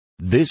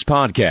This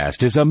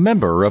podcast is a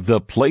member of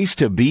the Place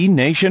to Be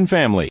Nation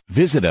family.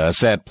 Visit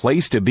us at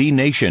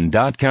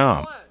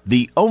placetobenation.com,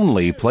 the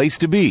only place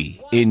to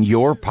be in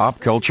your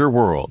pop culture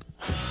world.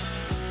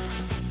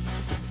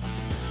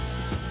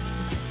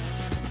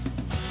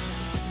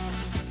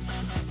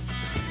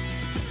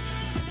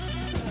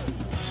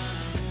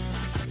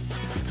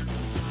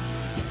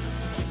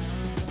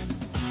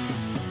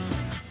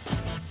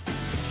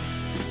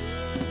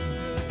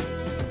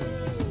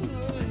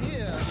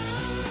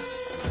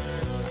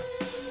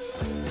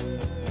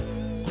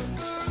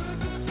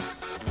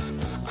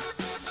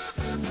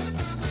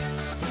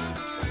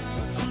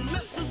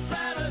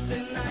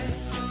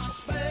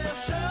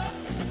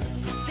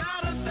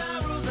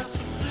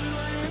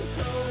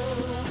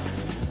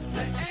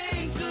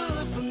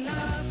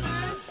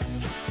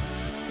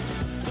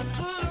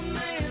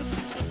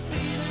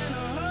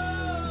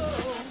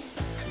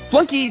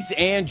 Flunkies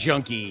and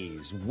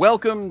junkies,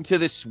 welcome to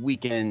this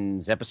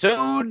weekend's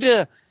episode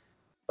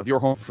of your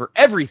home for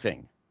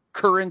everything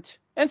current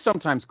and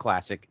sometimes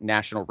classic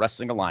National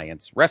Wrestling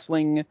Alliance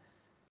Wrestling,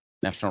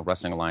 National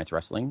Wrestling Alliance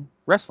Wrestling,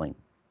 Wrestling,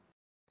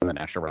 and the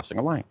National Wrestling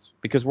Alliance.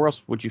 Because where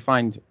else would you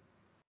find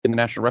in the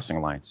National Wrestling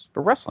Alliance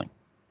but wrestling?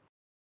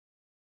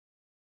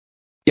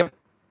 Yep.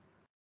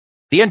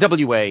 The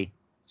NWA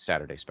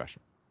Saturday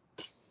Special,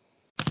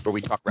 where we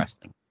talk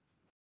wrestling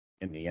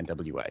in the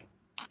NWA.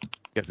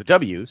 Because the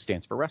W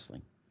stands for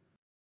wrestling.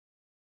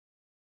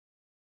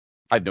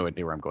 I have no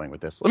idea where I'm going with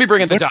this. Let me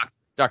bring in the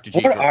Dr.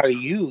 G. What are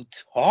you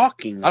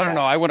talking about? I don't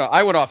know. I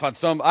went off on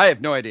some. I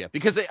have no idea.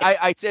 Because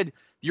I said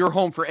you're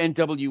home for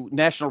NW,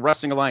 National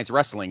Wrestling Alliance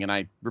Wrestling, and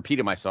I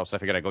repeated myself, so I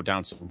figured I'd go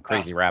down some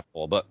crazy rabbit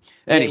hole. But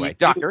anyway,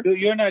 Doctor.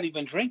 You're not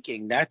even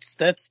drinking. That's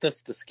the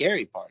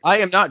scary part. I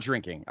am not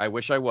drinking. I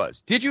wish I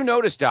was. Did you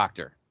notice,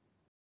 Doctor?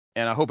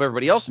 And I hope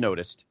everybody else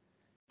noticed.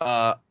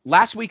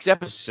 Last week's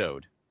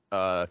episode,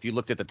 if you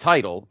looked at the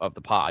title of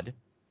the pod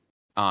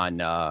on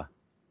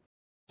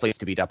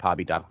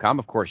placetobe.hobby.com,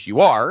 of course you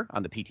are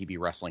on the PTB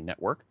Wrestling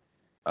Network,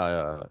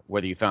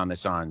 whether you found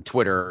this on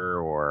Twitter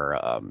or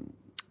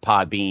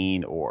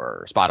Podbean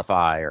or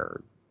Spotify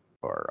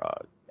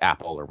or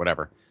Apple or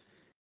whatever.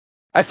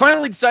 I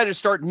finally decided to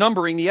start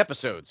numbering the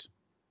episodes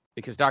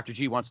because Dr.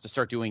 G wants to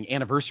start doing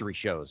anniversary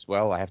shows.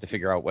 Well, I have to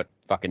figure out what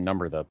fucking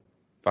number the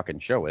fucking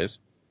show is.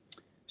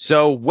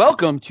 So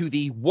welcome to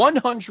the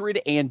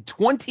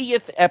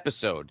 120th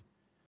episode,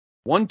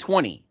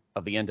 120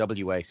 of the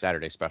NWA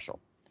Saturday Special.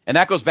 And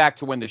that goes back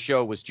to when the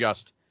show was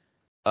just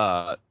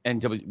when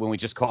we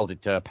just called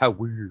it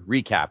Power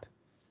Recap.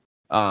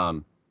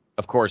 Of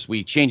course,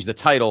 we changed the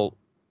title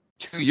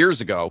 2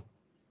 years ago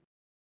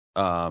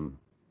when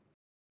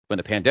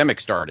the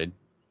pandemic started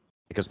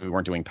because we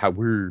weren't doing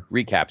Power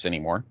Recaps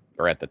anymore,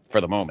 or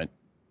for the moment.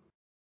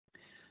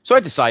 So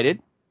I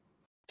decided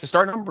to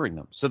start numbering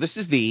them. So this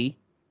is the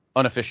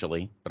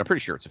unofficially, but I'm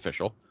pretty sure it's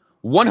official,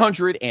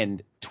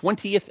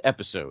 120th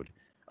episode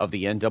of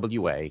the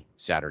NWA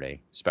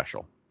Saturday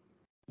Special.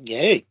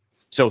 Yay.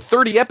 So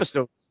 30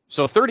 episodes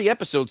to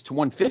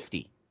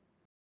 150.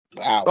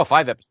 Wow. Well,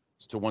 5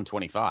 episodes to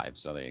 125.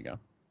 So there you go.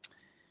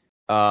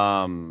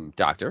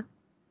 Doctor.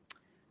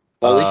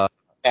 Well, at least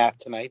math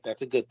tonight.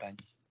 That's a good thing.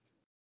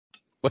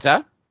 What's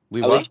that?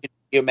 At least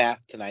your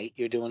math tonight.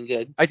 You're doing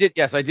good. I did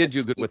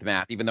do good with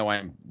math, even though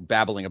I'm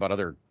babbling about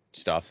other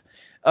stuff.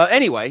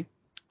 Anyway,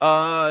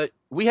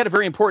 we had a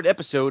very important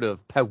episode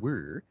of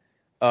Power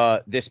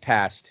this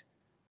past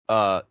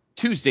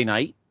Tuesday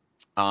night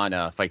on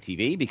Fight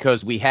TV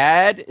because we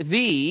had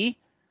the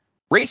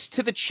Race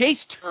to the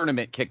Chase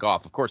tournament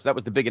kickoff. Of course, that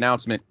was the big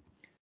announcement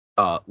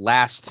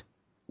last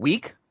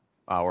week.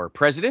 Our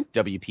president,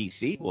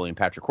 WPC, William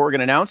Patrick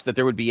Corgan, announced that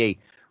there would be a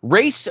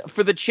Race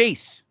to the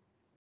Chase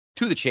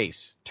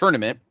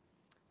tournament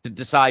to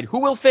decide who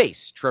will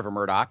face Trevor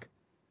Murdoch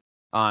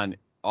on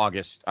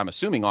August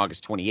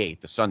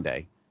 28th, the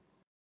Sunday,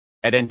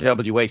 at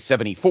NWA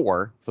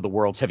 74 for the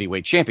World's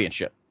Heavyweight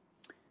Championship.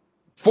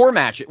 3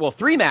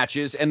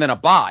 matches, and then a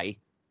bye,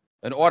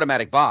 an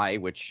automatic bye,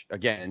 which,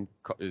 again,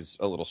 is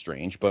a little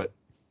strange, but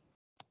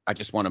I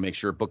just want to make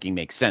sure booking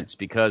makes sense,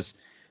 because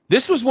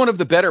this was one of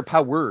the better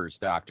powers,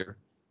 Doctor,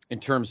 in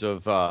terms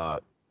of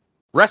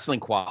wrestling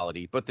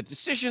quality, but the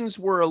decisions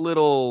were a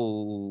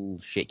little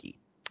shaky.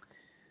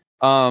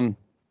 Also,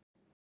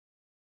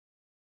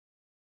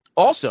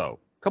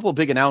 a couple of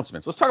big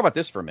announcements. Let's talk about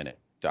this for a minute,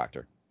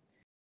 Doctor.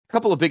 A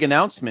couple of big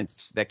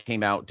announcements that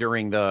came out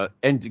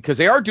because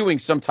they are doing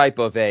some type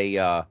of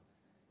a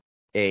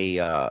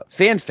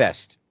fan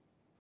fest.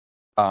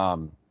 Yeah,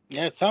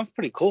 it sounds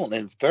pretty cool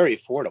and very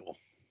affordable.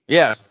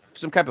 Yeah,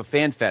 some type of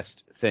fan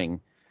fest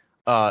thing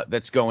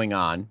that's going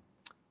on,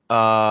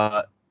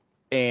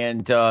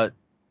 and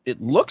it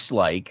looks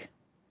like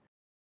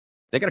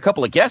they got a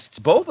couple of guests,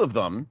 both of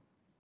them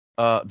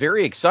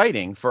very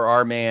exciting for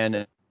our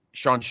man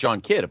Sean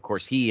Kidd. Of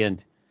course, he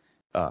and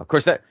of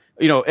course that.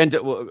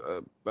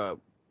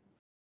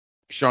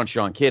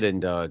 Sean Kidd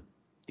and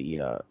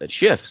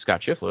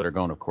Scott Schiff are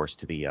going, of course,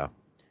 to the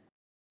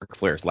Ric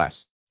Flair's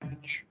last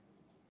match.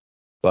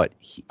 But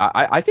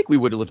I think we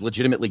would have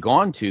legitimately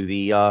gone to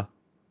the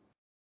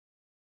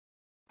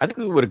I think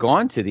we would have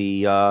gone to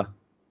the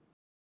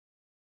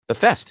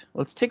fest.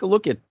 Let's take a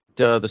look at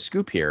the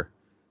scoop here.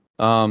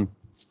 So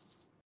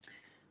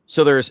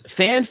there's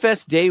Fan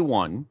Fest Day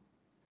 1,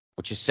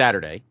 which is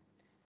Saturday.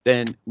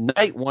 Then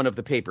Night 1 of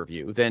the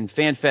pay-per-view. Then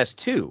Fan Fest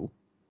 2,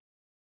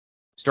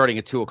 starting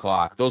at 2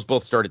 o'clock. Those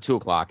both start at 2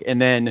 o'clock.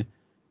 And then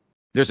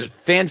there's a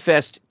Fan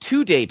Fest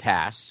 2-day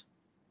pass.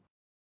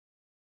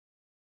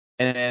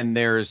 And then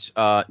there's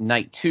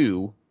Night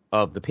 2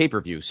 of the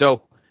pay-per-view.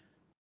 So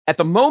at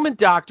the moment,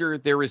 Doctor,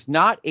 there is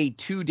not a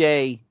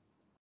 2-day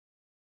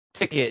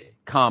ticket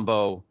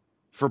combo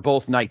for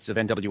both nights of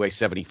NWA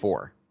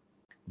 74.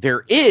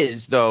 There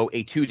is, though,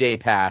 a 2-day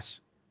pass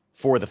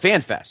for the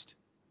Fan Fest.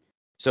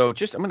 So I'm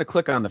going to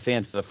click on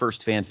the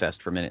first Fan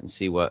Fest for a minute and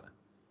see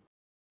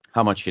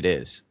how much it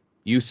is.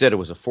 You said it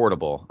was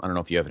affordable. I don't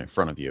know if you have it in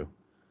front of you.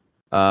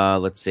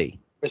 Let's see.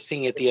 I was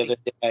seeing it the other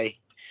day.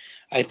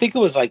 I think it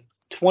was like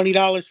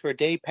 $20 for a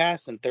day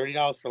pass and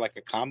 $30 for like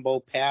a combo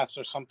pass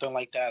or something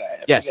like that.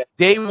 Yes,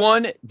 Day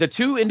 1, the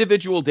 2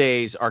 individual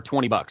days are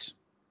 $20.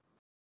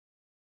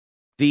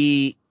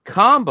 The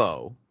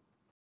combo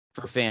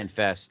for Fan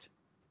Fest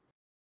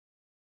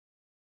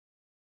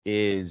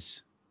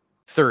is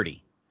 $30.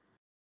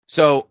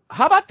 So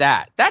how about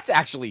that? That's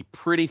actually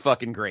pretty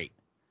fucking great.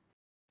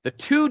 The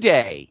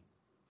 2-day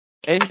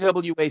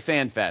NWA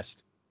Fan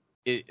Fest,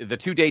 the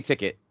 2-day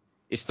ticket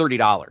is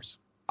 $30.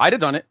 I'd have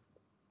done it.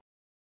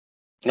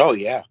 Oh,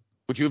 yeah.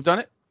 Would you have done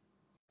it?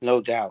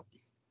 No doubt.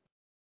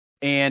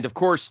 And, of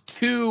course,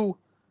 2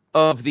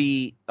 of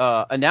the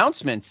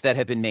announcements that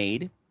have been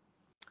made,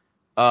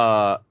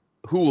 who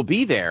will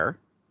be there.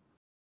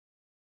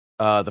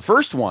 The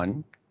first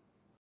one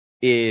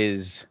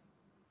is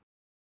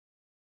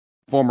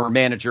former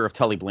manager of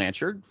Tully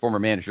Blanchard, former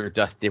manager of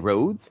Dusty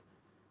Rhodes,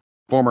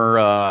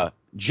 former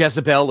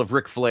Jezebel of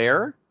Ric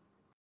Flair.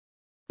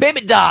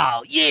 Baby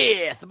Doll,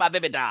 yes, my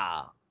Baby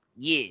Doll,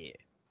 yeah.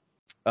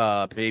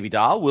 Baby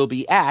Doll will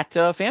be at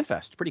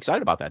FanFest. Pretty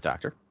excited about that,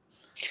 Doctor.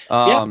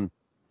 Yeah,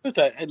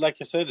 like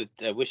I said,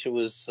 I wish it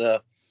was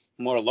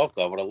more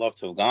local. I would have loved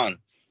to have gone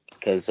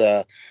because,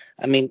 I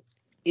mean,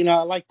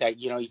 I like that.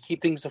 You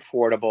keep things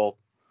affordable.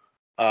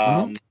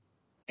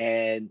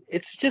 And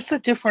it's just a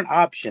different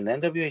option.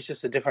 NWA is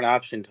just a different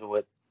option to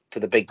it for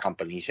the big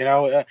companies.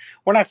 We're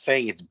not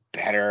saying it's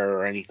better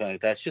or anything like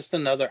that. It's just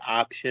another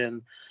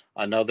option,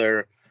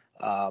 another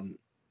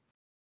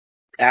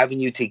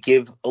avenue to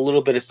give a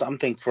little bit of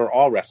something for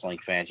all wrestling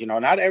fans.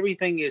 Not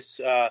everything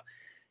is,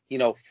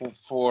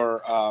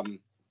 for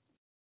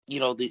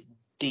the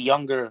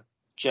younger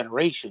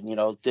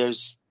generation.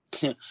 There's,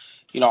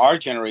 our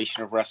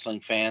generation of wrestling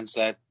fans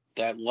that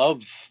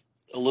love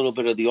a little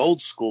bit of the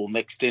old school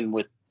mixed in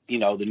with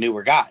the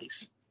newer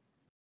guys,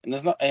 and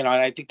there's not, and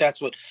I think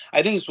it's what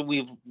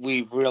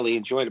we've really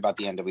enjoyed about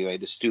the NWA,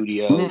 the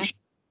studio,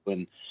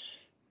 and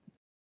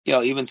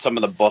even some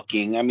of the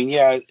booking. I mean,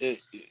 yeah,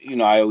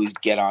 I always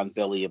get on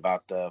Billy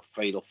about the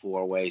Fatal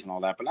 4-Ways and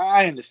all that, but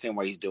I understand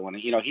why he's doing it.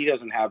 He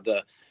doesn't have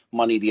the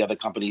money the other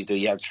companies do.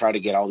 You have to try to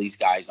get all these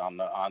guys on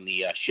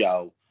the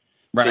show,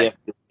 right? So you have to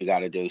do what you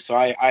got to do. So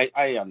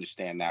I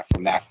understand that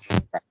from that,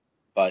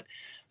 but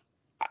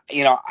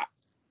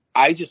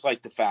I just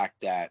like the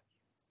fact that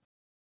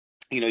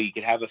you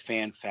could have a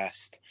fan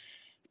fest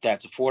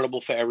that's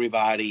affordable for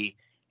everybody,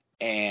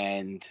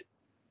 and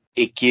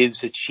it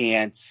gives a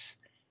chance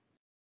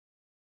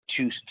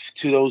to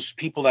those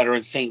people that are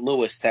in St.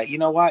 Louis that,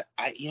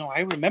 I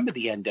remember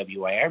the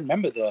NWA. I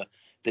remember the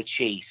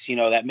chase,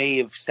 that may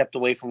have stepped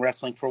away from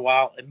wrestling for a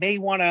while. It may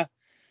want to,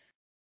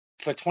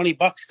 for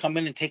 $20, come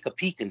in and take a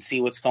peek and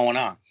see what's going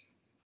on.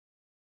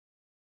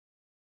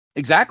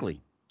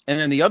 Exactly. And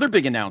then the other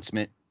big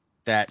announcement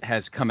that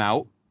has come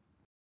out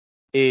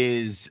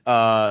is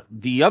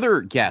the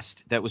other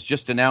guest that was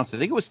just announced. I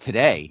think it was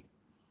today.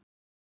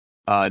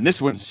 And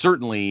this one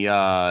certainly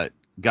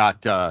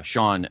got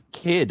Sean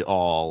Kidd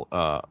all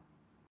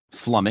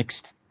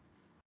flummoxed.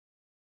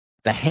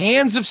 The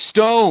Hands of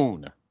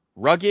Stone,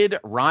 rugged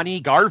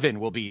Ronnie Garvin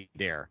will be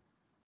there.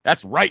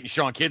 That's right in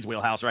Sean Kidd's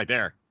wheelhouse right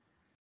there.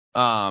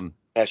 That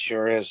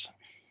sure is.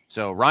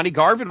 So Ronnie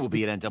Garvin will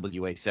be at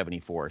NWA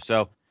 74.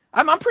 So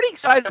I'm pretty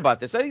excited about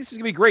this. I think this is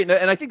going to be great.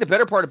 And I think the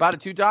better part about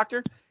it too,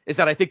 Doctor, is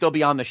that I think they'll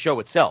be on the show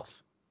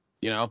itself.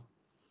 If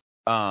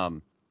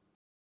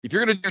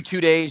you're going to do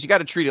 2 days, you got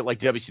to treat it like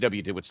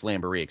WCW did with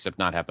Slamboree, except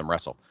not have them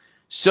wrestle.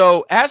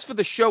 So as for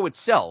the show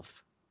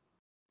itself,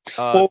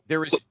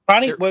 there is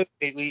Ronnie. Wait,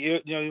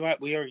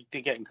 we are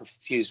getting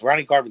confused.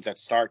 Ronnie Garvin's at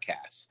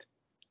StarCast.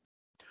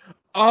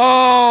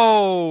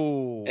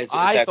 Oh,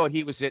 I thought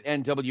he was at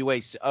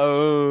NWA.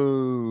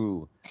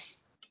 Oh,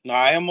 no,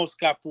 I almost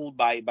got fooled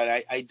by it, but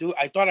I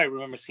thought I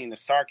remember seeing the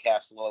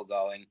StarCast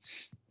logo, and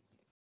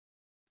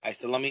I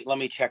said, let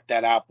me check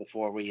that out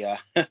before we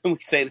we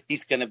say that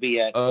he's going to be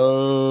at.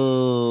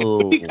 Oh,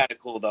 it would be kind of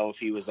cool though if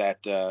he was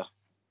at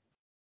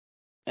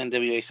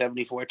NWA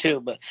 74 too.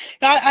 But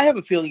I have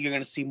a feeling you're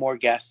going to see more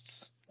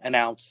guests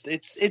announced.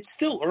 It's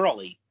still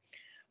early,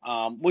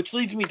 which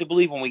leads me to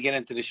believe when we get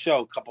into the show,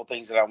 a couple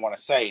things that I want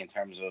to say in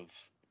terms of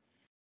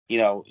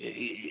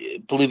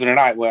believe it or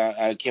not, well,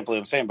 I can't believe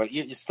I'm saying, but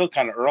it's still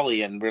kind of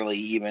early and really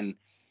even.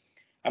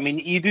 I mean,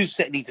 you do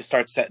need to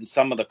start setting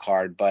some of the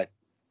card, but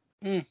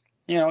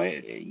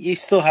you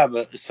still have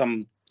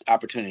some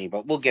opportunity.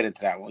 But we'll get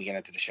into that when we get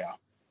into the show.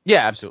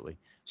 Yeah, absolutely.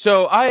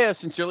 So I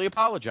sincerely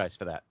apologize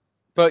for that,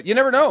 but you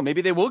never know.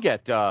 Maybe they will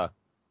get.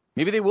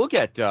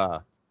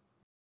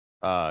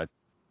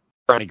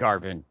 Ronnie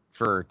Garvin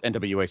for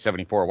NWA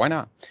 74. Why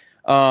not?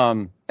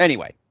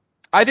 Anyway,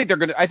 I think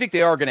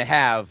they are gonna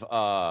have.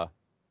 I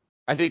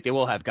think they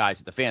will have guys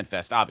at the Fan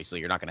Fest. Obviously,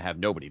 you're not gonna have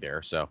nobody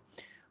there. So,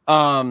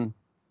 the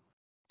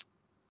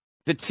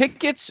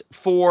tickets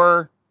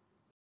for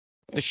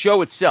the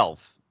show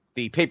itself,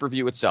 the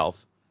pay-per-view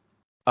itself,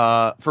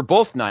 for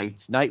both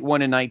nights, night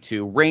 1 and night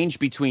 2, range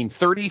between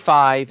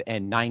 $35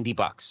 and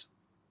 $90,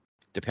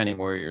 depending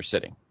where you're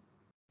sitting.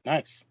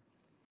 Nice.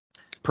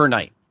 Per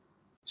night.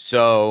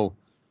 So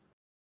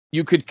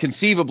you could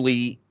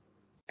conceivably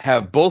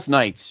have both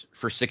nights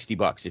for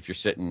 $60 if you're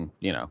sitting,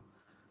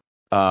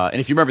 and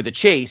if you remember the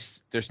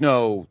Chase, there's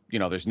no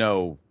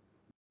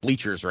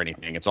bleachers or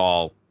anything. It's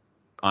all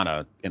in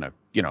a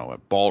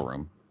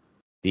ballroom,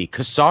 the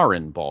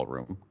Kasarin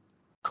Ballroom,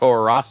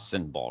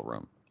 Corazon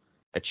Ballroom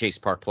at Chase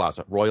Park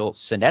Plaza, Royal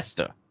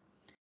Sonesta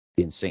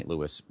in St.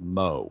 Louis,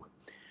 Mo.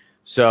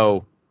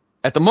 So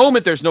at the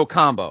moment, there's no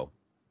combo,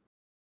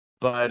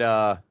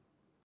 but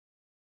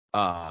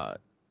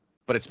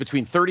it's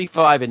between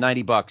 $35 and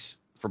 $90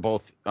 for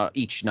both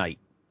each night.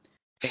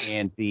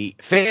 And the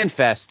Fan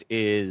Fest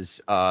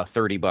is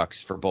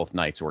 $30 for both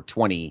nights, or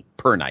 $20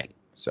 per night.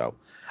 So,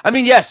 I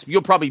mean, yes,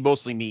 you'll probably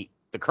mostly meet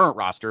the current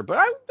roster, but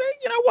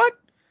you know what?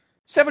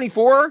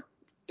 74,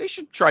 they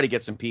should try to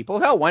get some people.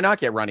 Hell, why not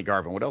get Ronnie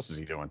Garvin? What else is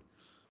he doing?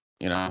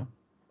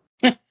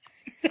 It's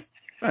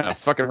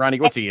fucking Ronnie.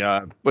 What's he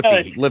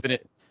living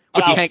it?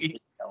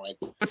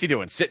 What's he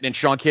doing? Sitting in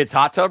Sean Kidd's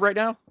hot tub right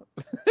now?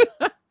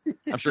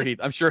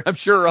 I'm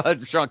sure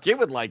Sean Kidd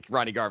would like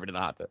Ronnie Garvin in the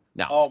hot tub.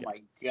 No. Oh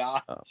my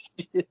god.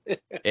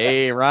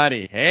 Hey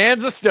Ronnie,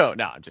 hands of stone.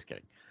 No, I'm just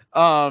kidding.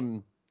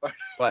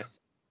 But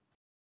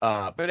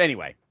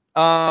anyway.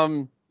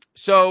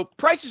 So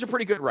prices are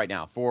pretty good right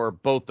now for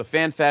both the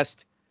Fan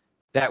Fest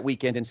that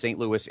weekend in St.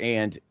 Louis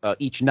and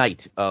each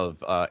night of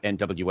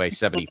NWA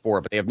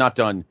 74. But they have not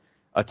done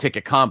a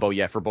ticket combo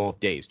yet for both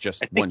days.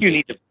 Just one.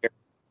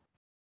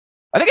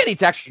 I think I need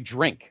to actually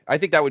drink. I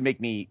think that would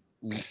make me.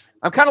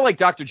 I'm kind of like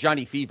Dr.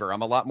 Johnny Fever.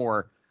 I'm a lot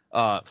more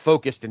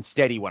focused and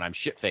steady when I'm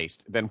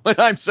shit-faced than when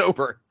I'm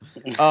sober.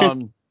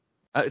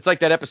 It's like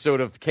that episode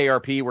of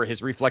KRP where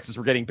his reflexes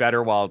were getting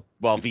better while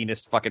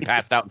Venus fucking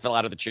passed out and fell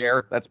out of the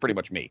chair. That's pretty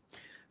much me.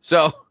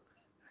 So,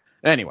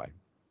 anyway,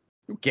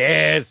 who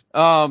cares?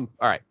 All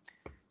right.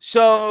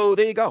 So,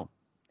 there you go.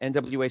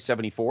 NWA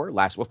 74.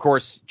 Of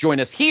course, join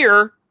us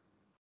here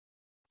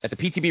at the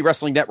PTB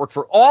Wrestling Network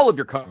for all of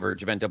your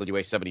coverage of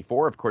NWA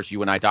 74. Of course,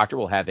 you and I, Doctor,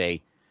 will have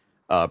a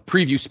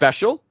preview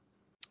special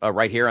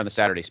right here on the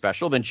Saturday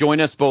special. Then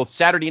join us both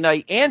Saturday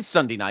night and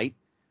Sunday night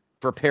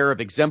for a pair of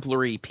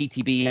exemplary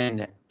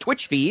PTBN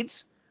Twitch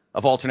feeds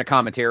of alternate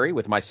commentary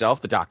with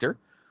myself, the Doctor,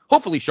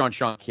 hopefully Sean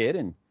Kidd,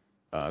 and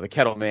the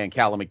Kettle Man,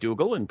 Callum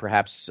McDougal, and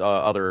perhaps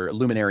other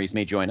luminaries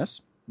may join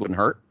us. Wouldn't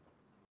hurt.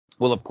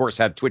 We'll, of course,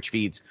 have Twitch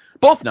feeds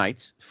both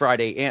nights,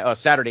 Saturday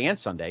and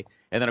Sunday.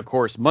 And then, of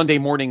course, Monday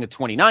morning, the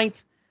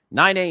 29th,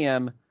 9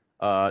 a.m.,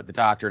 the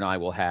Doctor and I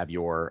will have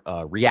your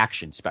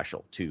reaction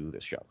special to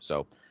this show.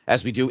 So,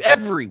 as we do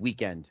every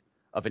weekend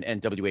of an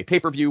NWA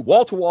pay-per-view,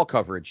 wall-to-wall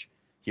coverage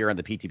here on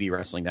the PTB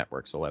Wrestling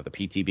Network. So we'll have the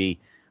PTB,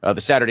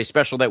 the Saturday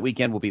special that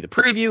weekend will be the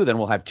preview. Then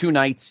we'll have 2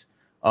 nights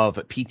of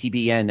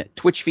PTBN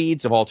Twitch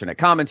feeds of alternate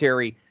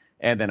commentary.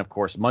 And then, of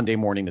course, Monday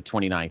morning, the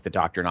 29th, the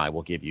Doctor and I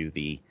will give you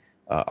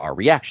our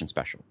reaction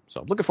special.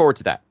 So looking forward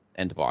to that,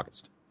 end of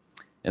August.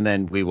 And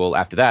then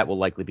after that, we'll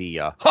likely be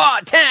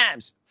Hard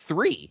Times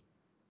 3,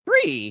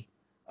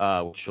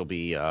 which will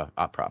be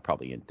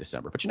probably in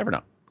December. But you never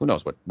know. Who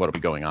knows what will be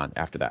going on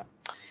after that.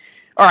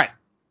 All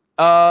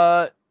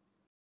right.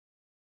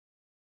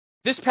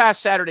 This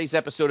past Saturday's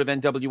episode of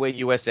NWA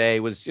USA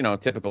was, a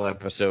typical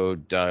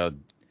episode.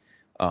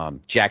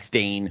 Jax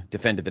Dane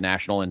defended the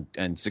national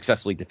and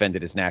successfully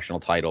defended his national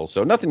title.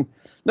 So nothing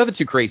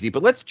too crazy.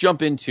 But let's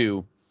jump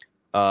into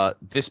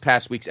this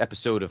past week's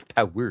episode of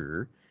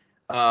Power.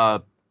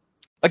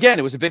 Again,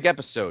 it was a big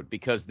episode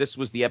because this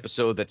was the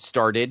episode that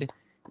started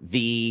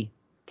the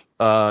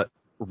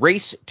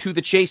Race to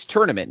the Chase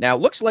tournament. Now, it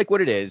looks like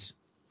what it is.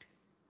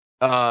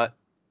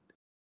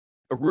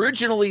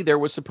 Originally, there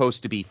was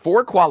supposed to be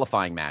 4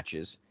 qualifying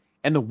matches,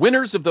 and the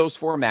winners of those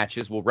 4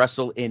 matches will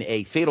wrestle in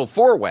a fatal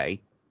 4-way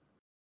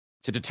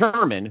to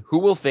determine who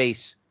will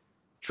face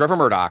Trevor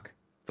Murdoch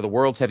for the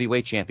World's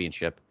Heavyweight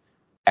Championship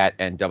at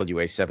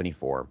NWA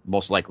 74,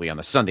 most likely on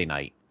the Sunday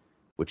night,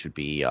 which would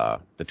be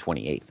the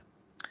 28th.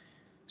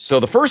 So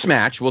the first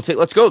match,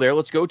 let's go there.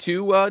 Let's go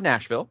to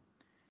Nashville.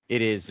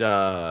 It is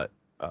Joe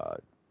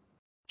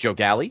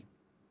Galli,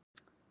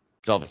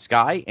 Velvet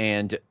Sky,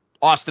 and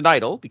Austin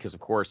Idol, because, of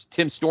course,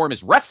 Tim Storm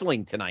is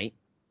wrestling tonight.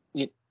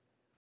 Yeah.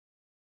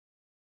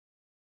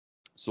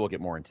 So we'll get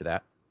more into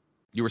that.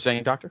 You were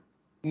saying, Doctor?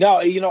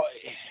 No,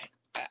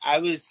 I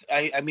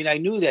mean, I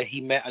knew that he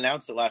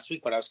announced it last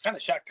week, but I was kind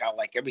of shocked how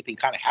like everything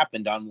kind of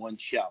happened on one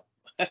show.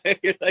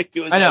 Like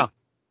it was I know. like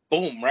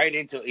boom, right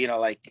into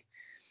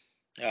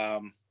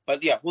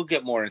but yeah, we'll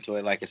get more into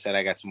it. Like I said,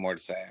 I got some more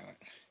to say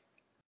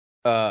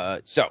on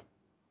it. So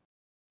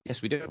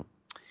yes, we do.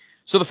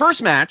 So the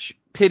first match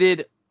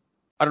pitted,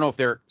 I don't know if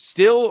they're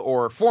still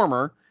or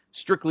former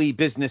Strictly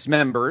Business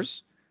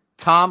members,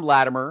 Tom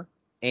Latimer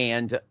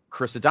and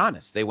Chris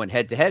Adonis. They went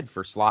head to head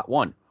for slot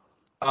 1.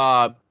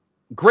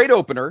 Great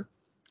opener.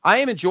 I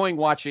am enjoying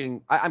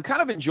watching. I'm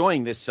kind of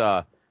enjoying this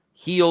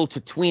heel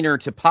to tweener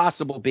to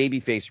possible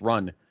babyface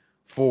run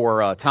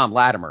for Tom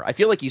Latimer. I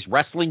feel like he's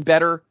wrestling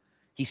better.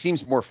 He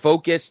seems more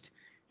focused.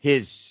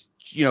 His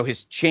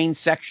chain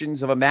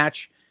sections of a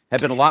match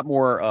have been a lot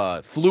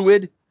more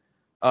fluid.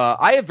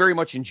 I have very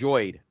much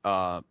enjoyed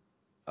Tom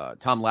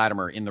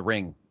Latimer in the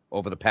ring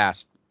over the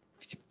past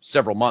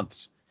several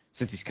months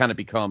since he's kind of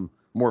become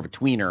more of a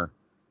tweener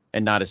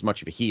and not as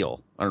much of a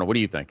heel. I don't know. What do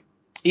you think?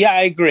 Yeah,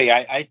 I agree.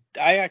 I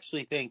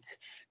actually think,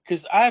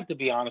 because I have to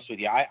be honest with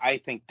you,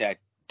 I think that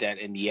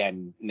in the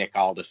end, Nick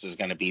Aldis is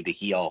going to be the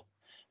heel.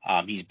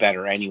 He's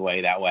better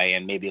anyway that way,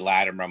 and maybe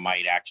Latimer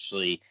might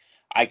actually.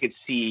 I could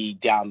see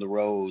down the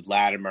road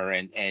Latimer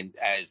and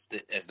as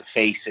the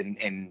face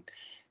and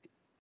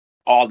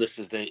Aldis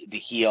is the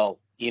heel.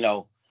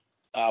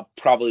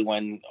 Probably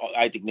when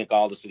I think Nick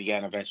Aldis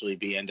again eventually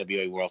be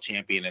NWA World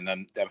Champion, and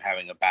them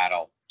having a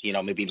battle.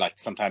 Maybe like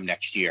sometime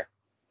next year.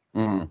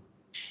 Mm.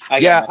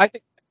 Again, Yeah, I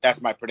think that's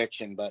my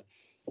prediction, but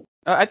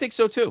I think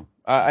so too.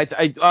 I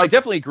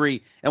definitely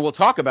agree, and we'll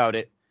talk about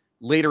it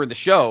later in the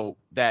show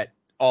that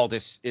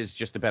Aldis is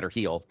just a better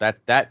heel.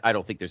 That I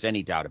don't think there's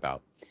any doubt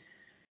about.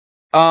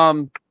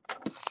 Tom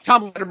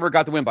Latimer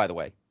got the win, by the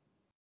way.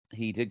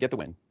 He did get the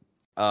win.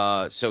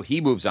 So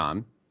he moves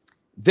on.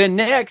 Then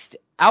next,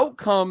 out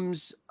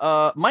comes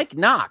Mike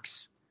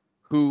Knox,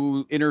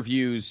 who's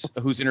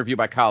interviewed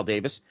by Kyle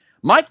Davis.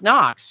 Mike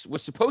Knox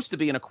was supposed to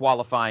be in a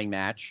qualifying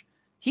match.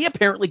 He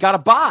apparently got a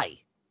bye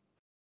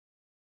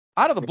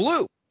out of the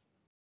blue.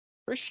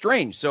 Very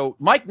strange. So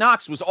Mike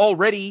Knox was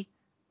already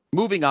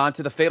moving on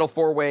to the Fatal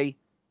 4-Way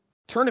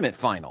tournament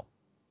final.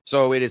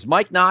 So it is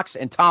Mike Knox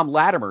and Tom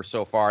Latimer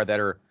so far that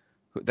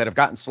have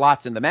gotten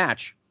slots in the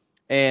match.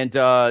 And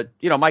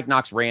Mike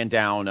Knox ran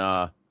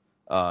down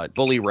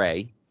Bully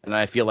Ray, and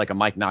I feel like a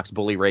Mike Knox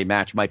Bully Ray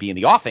match might be in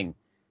the offing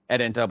at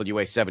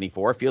NWA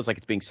 74. It feels like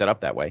it's being set up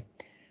that way.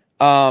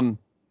 Mike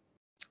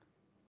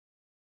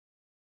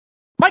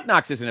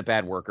Knox isn't a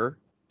bad worker,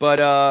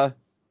 but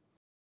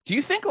do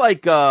you think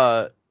like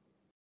they're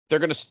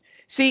going to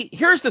see?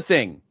 Here's the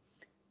thing.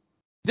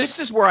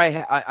 This is where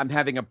I'm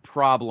having a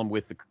problem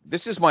with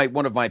this is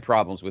one of my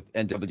problems with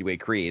NWA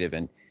Creative,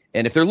 and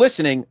if they're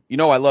listening,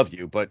 I love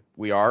you, but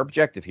we are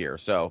objective here,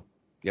 so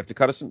you have to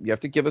cut us. You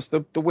have to give us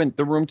the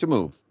room to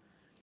move.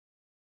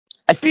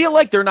 I feel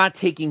like they're not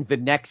taking the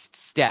next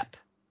step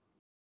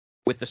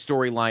with the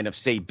storyline of,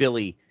 say,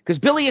 Billy, because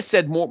Billy has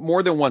said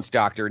more than once,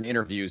 Doctor, in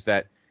interviews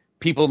that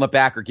people in the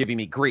back are giving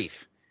me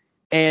grief,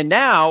 and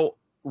now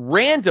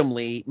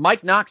randomly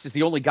Mike Knox is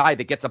the only guy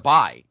that gets a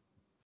bye.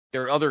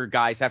 Their other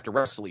guys have to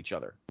wrestle each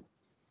other.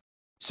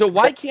 So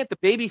why can't the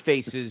baby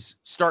faces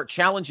start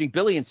challenging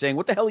Billy and saying,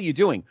 what the hell are you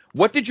doing?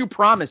 What did you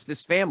promise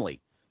this family?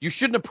 You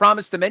shouldn't have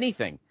promised them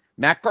anything.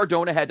 Matt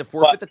Cardona had to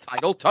forfeit the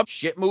title. Tough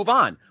shit, move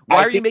on. Why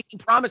are you making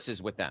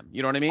promises with them?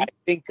 You know what I mean?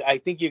 I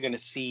think you're going to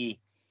see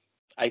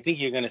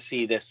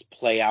this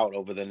play out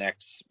over the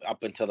next,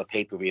 up until the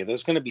pay-per-view.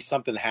 There's going to be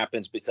something that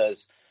happens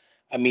because,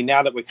 I mean,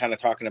 now that we're kind of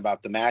talking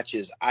about the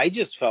matches, I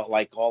just felt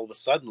like all of a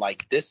sudden,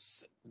 like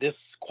this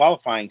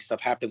qualifying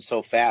stuff happened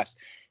so fast.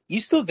 You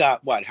still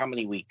got what? How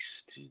many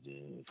weeks?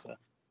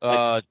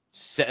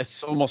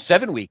 It's almost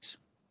 7 weeks.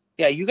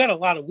 Yeah, you got a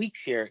lot of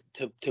weeks here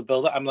to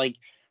build up.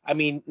 I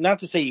mean, not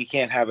to say you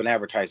can't have an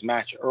advertised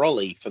match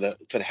early for the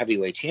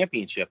heavyweight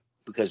championship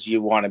because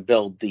you want to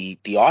build the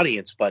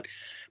audience, but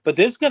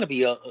there's going to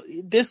be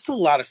there's still a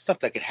lot of stuff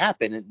that could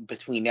happen in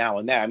between now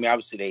and then. I mean,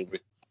 obviously they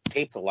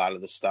taped a lot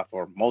of the stuff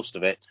or most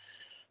of it,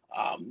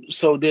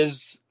 so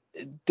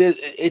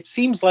it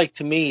seems like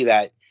to me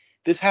that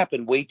this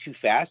happened way too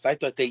fast. I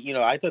thought they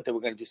were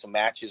going to do some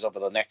matches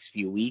over the next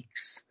few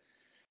weeks.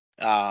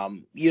 You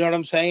know what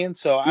I'm saying?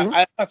 So Mm-hmm.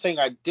 I'm not saying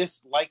I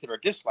dislike it or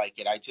dislike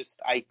it.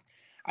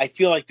 I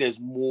feel like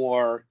there's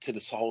more to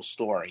this whole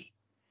story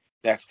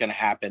that's going to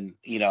happen,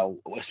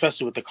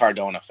 especially with the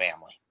Cardona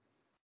family.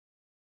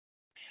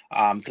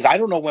 Because I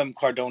don't know when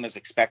Cardona is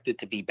expected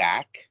to be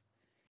back.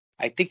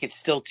 I think it's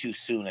still too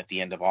soon at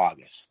the end of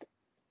August.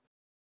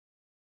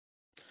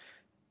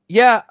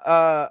 Yeah,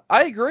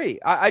 I agree.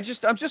 I'm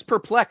just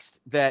perplexed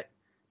that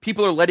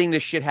people are letting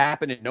this shit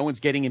happen and no one's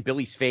getting in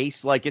Billy's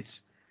face. Like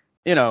it's,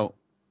 everyone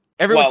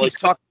keeps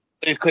talking.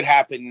 It could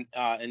happen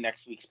in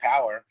next week's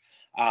Power,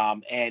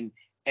 and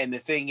the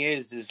thing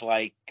is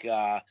like,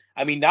 I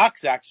mean,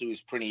 Knox actually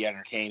was pretty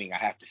entertaining, I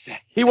have to say.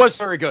 He was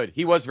very good.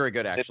 He was very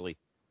good, actually.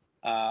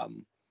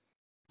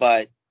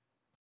 But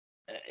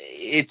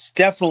it's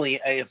definitely,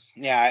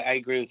 I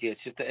agree with you.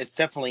 It's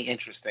definitely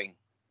interesting.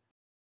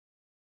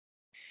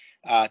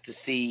 to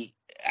see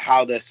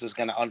how this is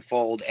going to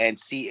unfold and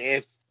see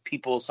if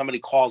somebody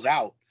calls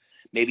out.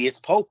 Maybe it's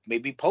Pope.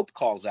 Maybe Pope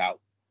calls out.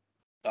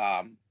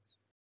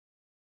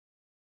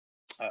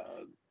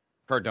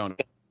 Cardona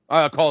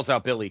calls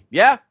out Billy.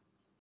 Yeah,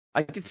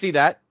 I can see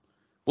that.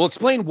 We'll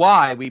explain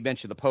why we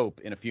mentioned the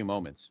Pope in a few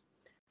moments.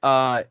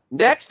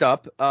 Next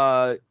up,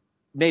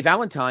 Mae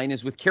Valentine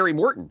is with Kerry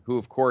Morton, who,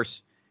 of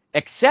course,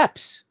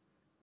 accepts,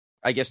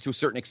 I guess to a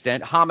certain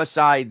extent,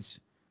 Homicide's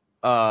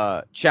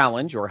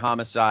challenge or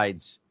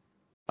Homicide's,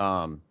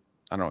 I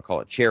don't know, call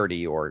it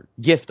charity or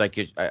gift,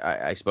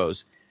 I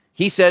suppose.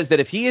 He says that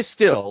if he is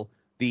still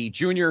the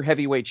junior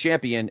heavyweight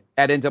champion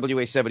at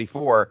NWA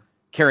 74,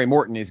 Kerry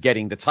Morton is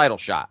getting the title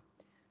shot.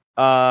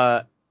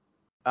 I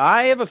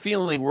have a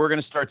feeling we're going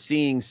to start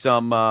seeing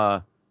some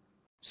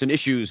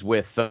issues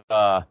with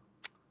the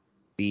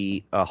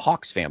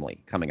Hawks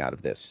family coming out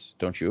of this.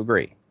 Don't you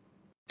agree?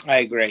 I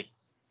agree.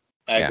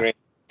 I agree.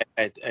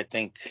 I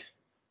think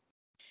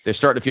they're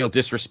starting to feel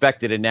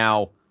disrespected, and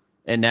now,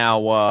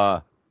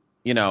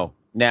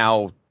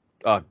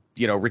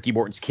 Ricky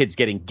Morton's kid's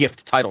getting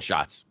gift title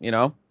shots.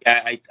 Yeah,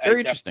 very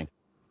interesting.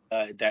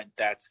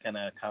 That's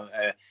gonna come.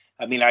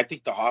 I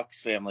think the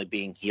Hawks family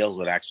being heels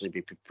would actually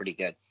be pretty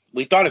good.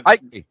 We thought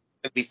it'd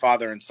be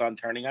father and son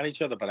turning on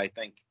each other, but I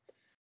think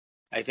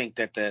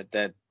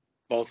that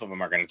both of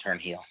them are going to turn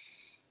heel.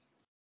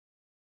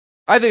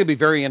 I think it'd be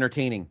very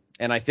entertaining,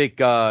 and I think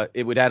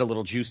it would add a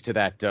little juice to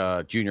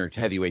that junior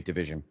heavyweight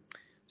division.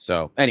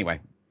 So anyway,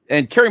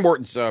 and Kerry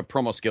Morton's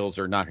promo skills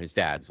are not his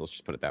dad's. So let's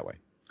just put it that way.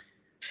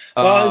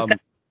 Well, his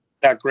dad's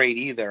not great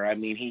either. I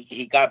mean,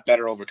 he got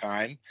better over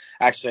time.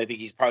 Actually, I think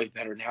he's probably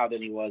better now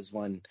than he was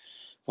when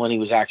he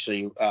was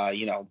actually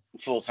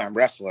full-time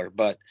wrestler.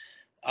 But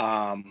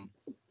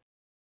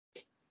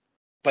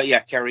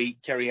yeah, Kerry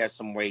has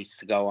some ways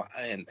to go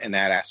in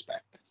that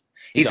aspect.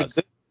 He's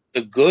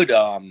a good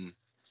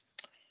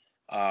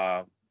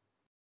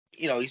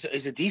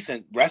he's a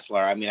decent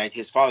wrestler. I mean,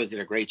 his father did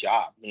a great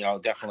job.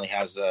 Definitely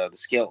has the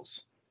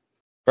skills.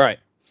 Right.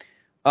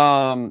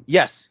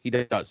 Yes, he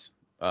does.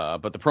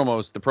 But the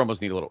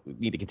promos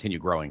need to continue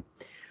growing.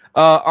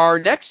 Our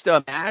next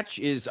match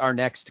is our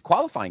next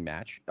qualifying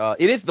match.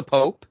 It is the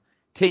Pope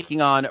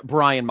taking on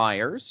Brian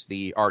Myers,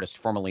 the artist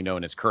formerly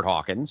known as Kurt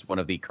Hawkins, one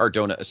of the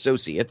Cardona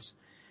associates.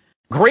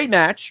 Great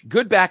match,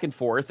 good back and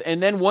forth.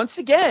 And then once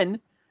again,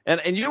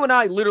 and you and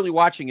I literally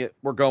watching it,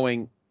 we're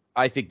going,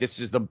 I think this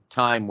is the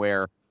time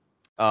where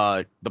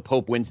the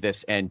Pope wins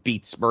this and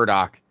beats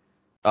Murdoch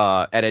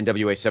at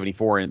NWA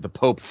 74, and the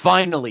Pope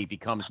finally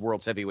becomes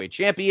World's Heavyweight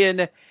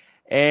Champion,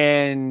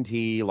 and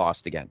he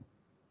lost again.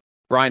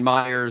 Brian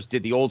Myers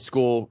did the old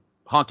school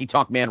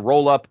honky-tonk man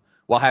roll-up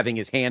while having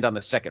his hand on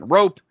the second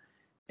rope,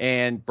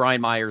 and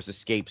Brian Myers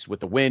escapes with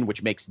the win,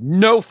 which makes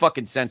no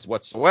fucking sense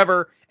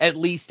whatsoever, at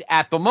least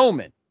at the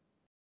moment.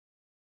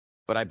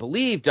 But I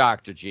believe,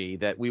 Dr. G,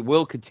 that we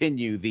will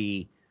continue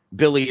the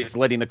Billy is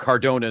letting the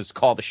Cardonas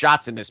call the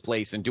shots in this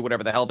place and do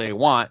whatever the hell they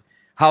want.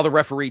 How the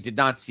referee did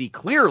not see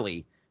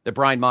clearly that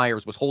Brian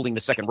Myers was holding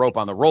the second rope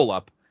on the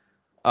roll-up.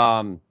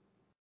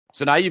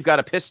 So now you've got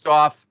a pissed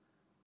off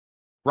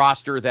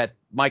roster that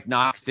Mike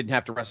Knox didn't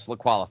have to wrestle a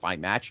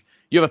qualifying match.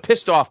 You have a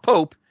pissed off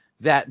Pope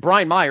that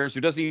Brian Myers, who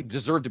doesn't even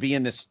deserve to be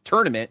in this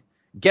tournament,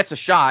 gets a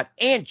shot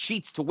and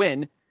cheats to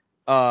win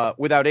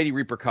without any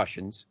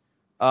repercussions.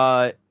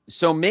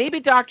 So maybe,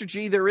 Dr.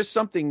 G, there is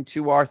something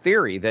to our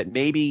theory that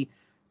maybe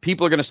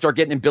people are going to start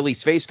getting in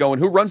Billy's face going,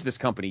 who runs this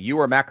company, you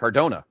or Matt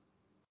Cardona?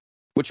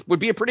 Which would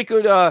be a pretty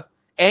good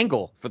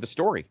angle for the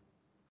story.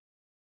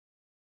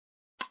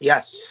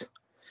 Yes.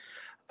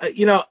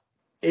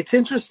 It's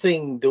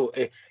interesting.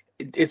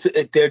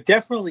 They're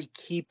definitely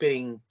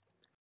keeping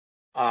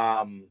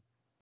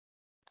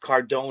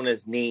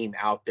Cardona's name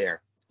out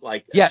there.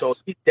 Yes. So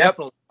he's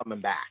definitely coming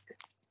back.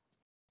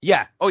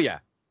 Yeah. Oh, yeah.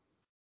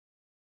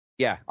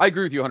 Yeah, I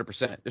agree with you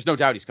 100%. There's no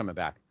doubt he's coming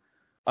back.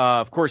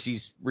 Of course,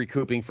 he's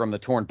recouping from the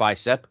torn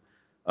bicep.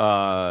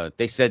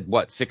 They said,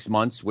 6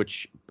 months,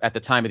 which at the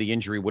time of the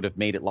injury would have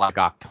made it like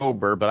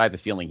October, but I have a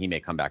feeling he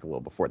may come back a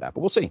little before that. But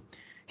we'll see.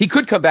 He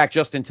could come back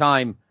just in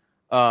time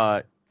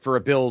for a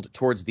build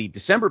towards the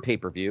December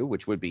pay-per-view,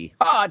 which would be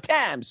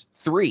times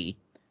 3,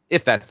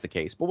 if that's the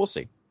case. But we'll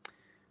see.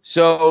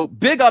 So,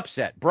 big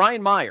upset.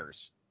 Brian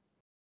Myers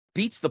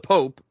beats the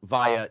Pope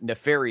via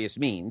nefarious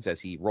means as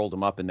he rolled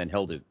him up and then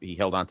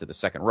held onto the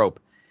second rope.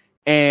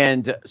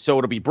 And so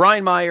it'll be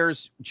Brian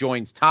Myers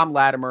joins Tom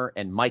Latimer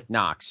and Mike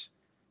Knox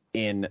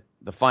in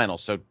the final.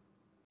 So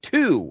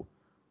 2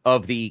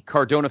 of the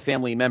Cardona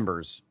family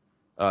members,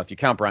 if you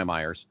count Brian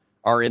Myers,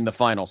 are in the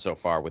final so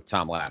far with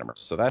Tom Latimer.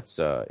 So that's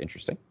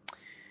interesting.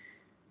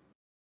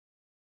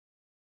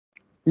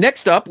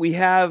 Next up, we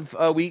have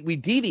we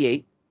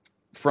deviate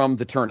from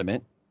the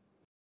tournament.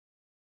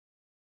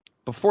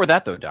 Before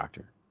that, though,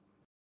 Doctor,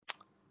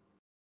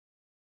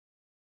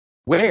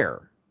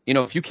 where,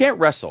 if you can't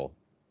wrestle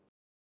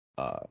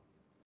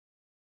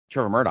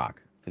Trevor Murdoch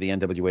for the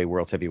NWA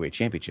World's Heavyweight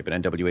Championship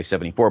at NWA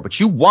 74, but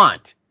you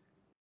want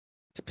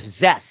to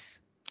possess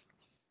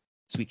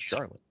Sweet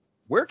Charlotte,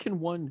 where can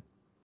one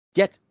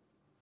get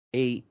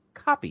a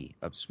copy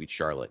of Sweet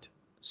Charlotte,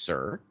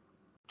 sir?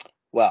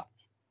 Well,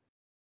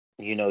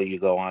 you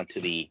go on to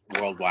the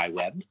World Wide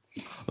Web.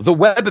 The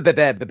web,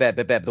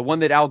 the one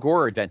that Al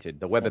Gore invented.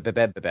 The web,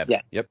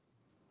 Yeah. Yep.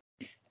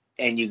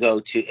 And you go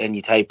to and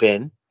you type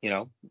in,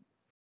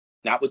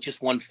 not with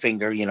just one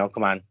finger.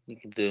 Come on, you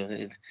can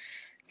do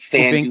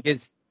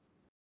FanDuel.com.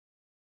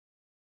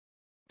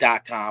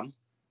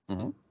 Mm-hmm.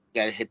 You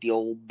got to hit the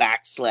old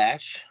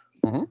backslash.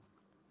 Mm-hmm.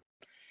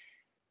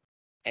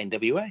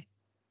 NWA.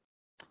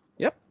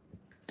 Yep.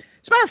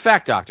 As a matter of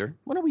fact, Doctor,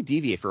 why don't we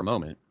deviate for a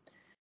moment?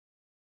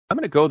 I'm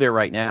going to go there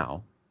right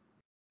now.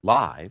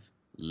 Live.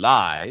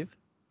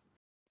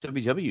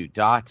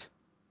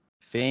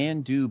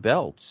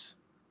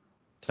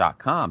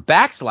 www.fandubelts.com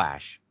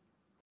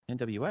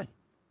 /NWA.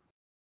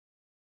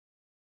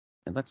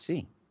 And let's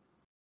see.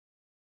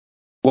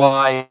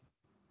 Why,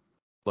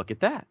 look at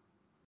that.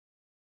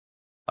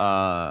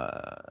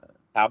 How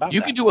about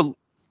you that?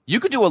 You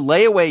could do a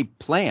layaway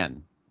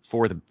plan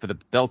for the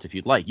belt if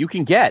you'd like. You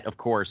can get, of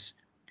course,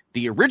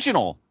 the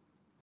original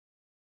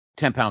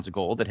 10 pounds of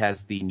gold that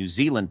has the New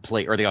Zealand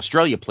plate or the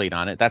Australia plate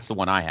on it. That's the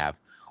one I have.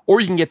 Or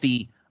you can get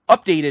the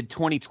updated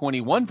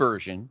 2021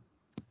 version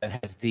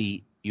that has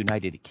the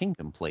United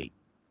Kingdom plate.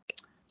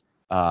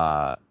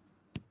 Those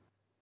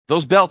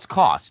belts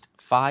cost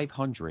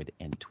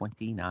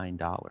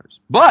 $529.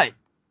 But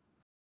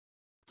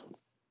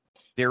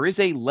there is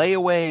a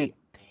layaway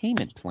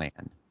payment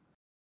plan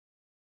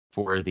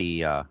for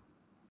the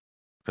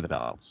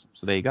belts.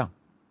 So there you go.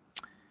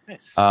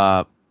 Nice.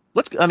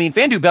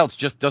 FanDuel Belts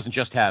doesn't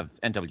just have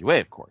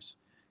NWA, of course.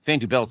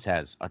 FanDuel Belts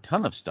has a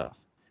ton of stuff.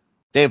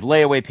 They have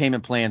layaway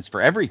payment plans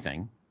for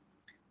everything.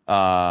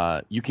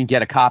 You can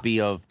get a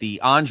copy of the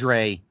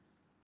Andre.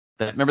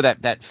 Remember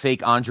that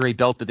fake Andre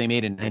belt that they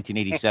made in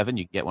 1987?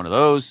 You can get one of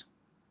those.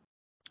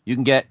 You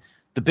can get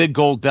the big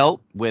gold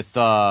belt with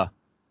the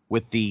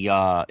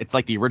it's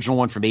like the original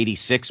one from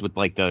 '86 with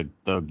like the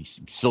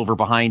silver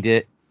behind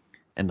it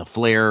and the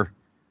flare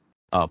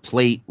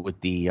plate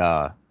with the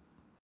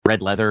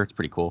red leather. It's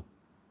pretty cool.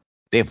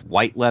 They have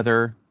white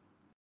leather.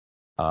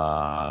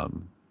 Look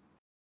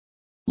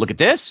at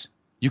this.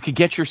 You could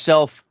get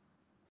yourself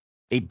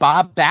a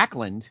Bob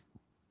Backlund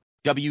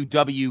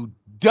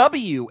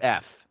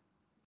WWF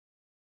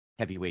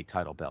heavyweight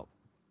title belt,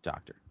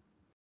 Doctor.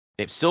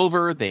 They have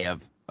silver. They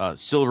have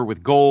silver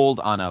with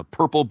gold on a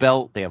purple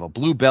belt. They have a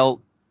blue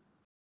belt.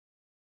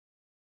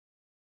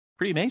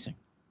 Pretty amazing.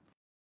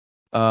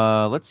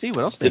 Let's see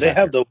what else Do they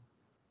have here.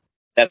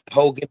 that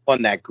Hogan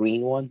one, that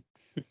green one?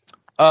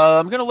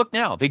 I'm gonna look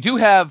now. They do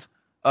have.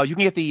 You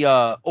can get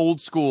the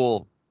old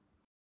school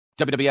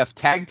WWF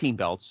tag team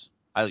belts.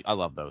 I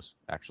love those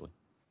actually.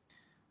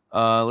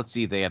 Let's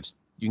see. You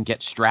can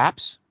get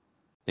straps.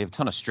 They have a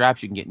ton of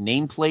straps. You can get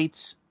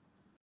nameplates.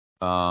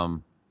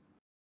 I'm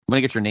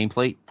gonna get your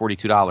nameplate,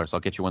 $42. I'll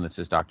get you one that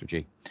says Dr.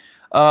 G.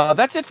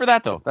 That's it for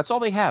that though. That's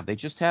all they have. They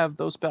just have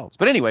those belts.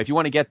 But anyway, if you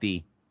want to get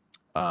the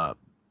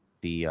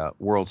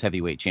World's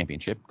Heavyweight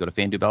Championship, go to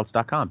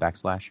FanDuelBelts.com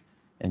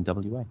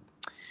 /NWA.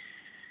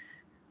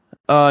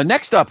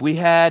 Next up, we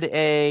had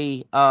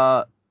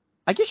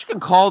I guess you can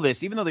call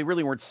this, even though they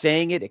really weren't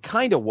saying it, it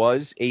kind of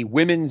was a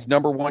women's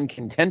 #1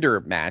 contender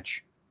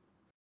match,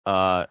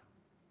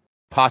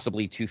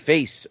 possibly to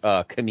face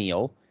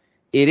Camille.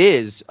 It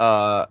is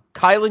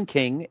Kylan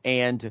King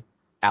and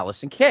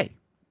Allison Kay,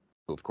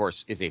 who, of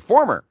course, is a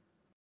former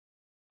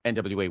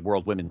NWA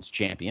World Women's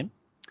Champion.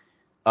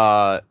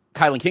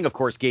 Kylan King, of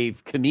course,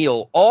 gave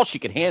Camille all she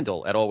could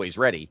handle at Always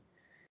Ready.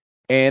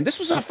 And this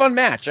was a fun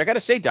match. I got to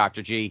say,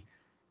 Dr. G,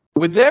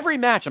 with every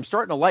match, I'm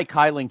starting to like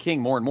Kylan King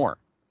more and more.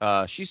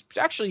 She's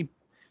pretty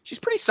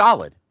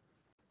solid.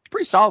 She's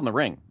pretty solid in the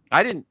ring.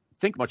 I didn't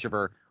think much of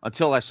her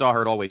until I saw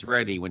her at Always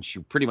Ready when she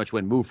pretty much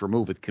went move for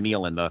move with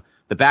Camille, and the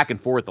back and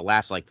forth the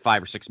last like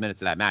 5 or 6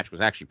 minutes of that match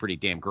was actually pretty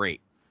damn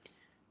great.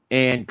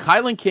 And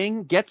Kylan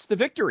King gets the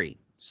victory.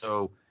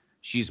 So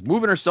she's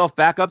moving herself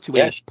back up to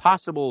a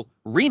possible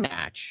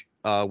rematch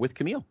with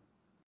Camille.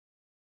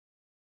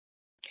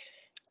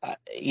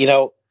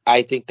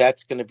 I think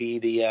that's going to be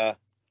the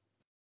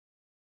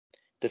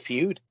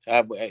feud.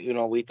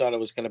 We thought it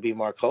was going to be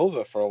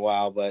Markova for a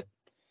while, but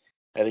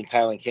I think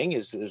Kylan King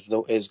is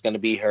going to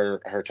be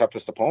her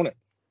toughest opponent.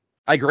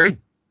 I agree.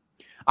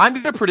 I'm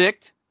going to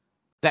predict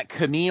that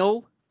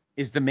Camille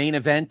is the main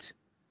event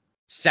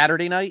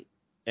Saturday night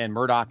and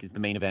Murdoch is the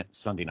main event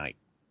Sunday night.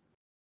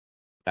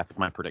 That's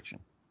my prediction.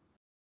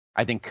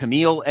 I think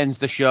Camille ends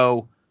the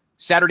show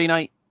Saturday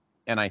night,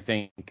 and I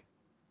think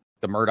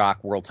the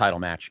Murdoch world title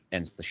match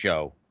ends the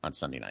show on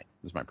Sunday night.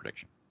 Is my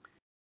prediction.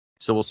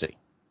 So we'll see.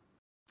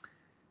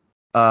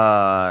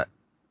 And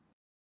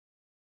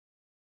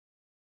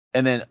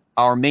then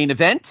our main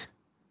event,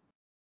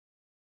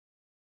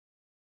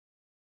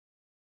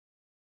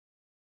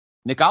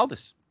 Nick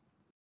Aldis,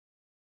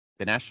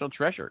 the National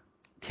Treasure,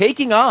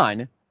 taking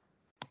on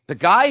the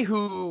guy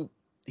who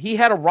he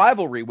had a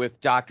rivalry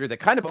with, Doctor, that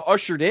kind of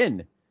ushered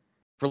in,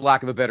 for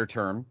lack of a better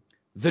term,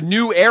 the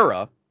new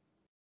era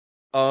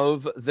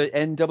of the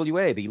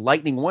NWA, the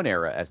Lightning One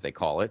era, as they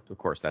call it. Of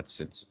course, that's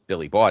since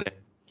Billy bought it.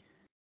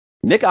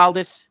 Nick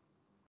Aldis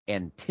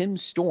and Tim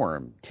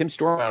Storm. Tim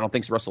Storm, I don't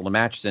think, has wrestled a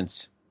match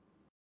since.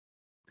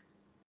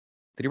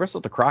 Did he wrestle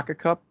at the Crockett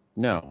Cup?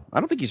 No. I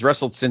don't think he's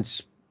wrestled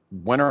since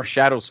When Our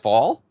Shadows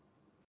Fall.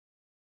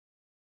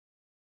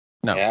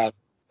 No. Yeah,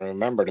 I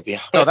remember, to be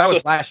honest. No, that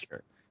was last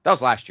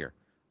year.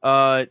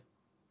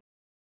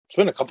 It's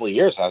been a couple of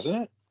years, hasn't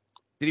it?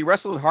 Did he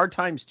wrestle at Hard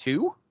Times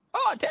too?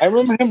 Oh, I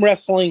remember him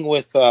wrestling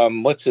with,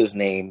 what's his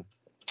name?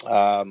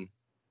 Not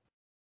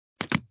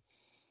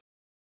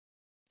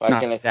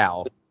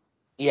Sal.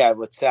 Yeah,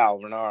 with Sal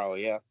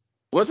Renaro, yeah.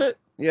 Was it?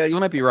 Yeah, you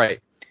might be right.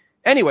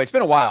 Anyway, it's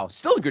been a while.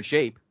 Still in good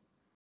shape.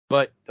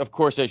 But, of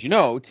course, as you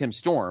know, Tim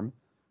Storm,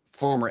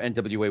 former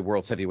NWA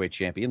World's Heavyweight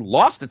Champion,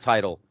 lost the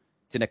title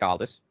to Nick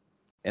Aldis.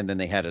 And then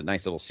they had a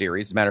nice little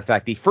series. As a matter of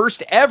fact, the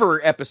first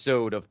ever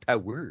episode of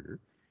Power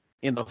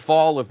in the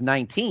fall of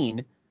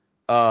 19,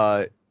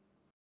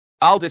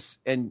 Aldis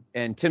and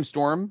Tim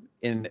Storm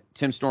in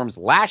Tim Storm's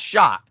last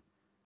shot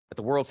at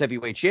the World's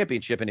Heavyweight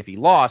Championship. And if he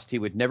lost, he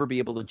would never be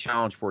able to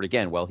challenge for it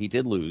again. Well, he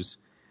did lose.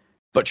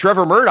 But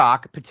Trevor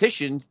Murdoch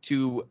petitioned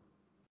to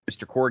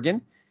Mr. Corgan,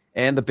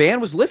 and the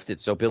ban was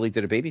lifted. So Billy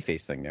did a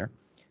babyface thing there.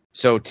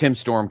 So Tim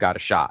Storm got a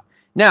shot.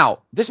 Now,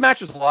 this match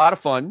was a lot of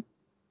fun.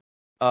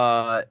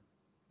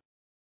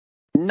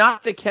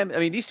 Not the I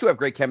mean, these two have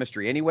great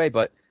chemistry anyway,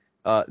 but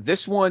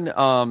this one,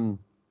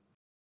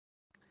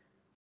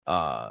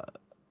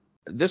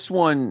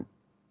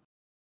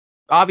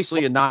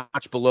 obviously a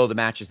notch below the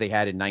matches they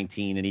had in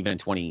 19 and even in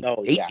 2018.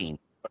 Oh, yeah,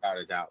 without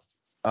a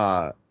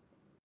doubt.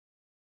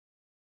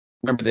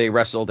 Remember they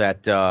wrestled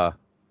at not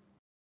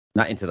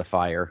Into the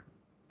Fire.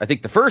 I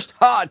think the first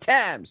Hard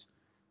Times,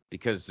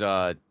 because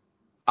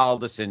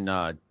Aldis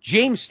and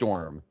James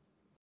Storm,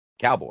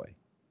 Cowboy.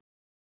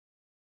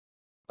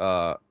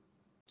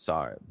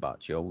 Sorry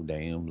about your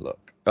damn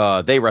look.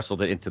 They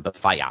wrestled it Into the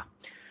Fire.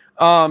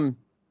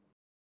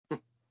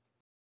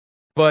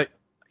 But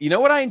you know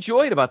what I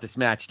enjoyed about this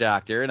match,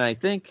 Doctor? And I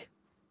think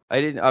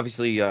I didn't,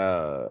 obviously,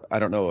 I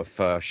don't know if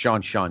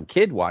Sean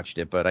Kidd watched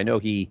it, but I know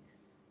he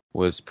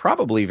was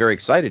probably very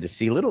excited to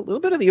see a little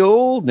bit of the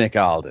old Nick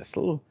Aldis,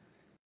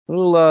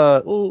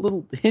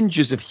 little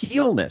hinges of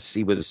heelness.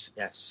 He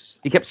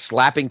kept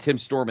slapping Tim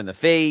Storm in the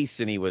face,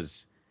 and he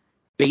was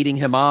baiting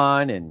him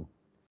on, and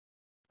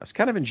I was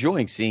kind of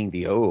enjoying seeing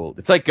the old.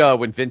 It's like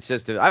when Vince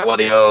says I want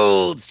the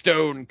old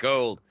Stone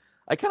Cold.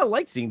 I kind of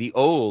like seeing the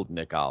old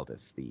Nick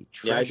Aldis.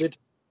 Yeah, I did.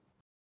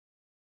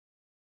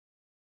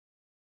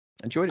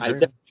 Enjoyed it. I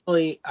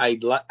definitely,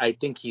 I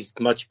think he's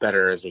much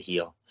better as a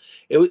heel.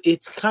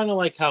 It's kind of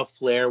like how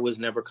Flair was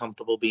never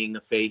comfortable being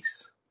a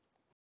face.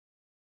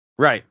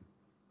 Right.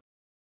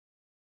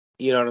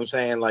 You know what I'm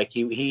saying? Like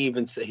he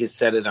even he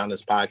said it on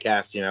his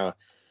podcast. You know,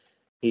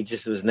 he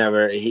just was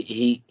never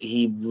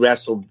he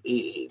wrestled.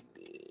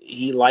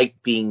 He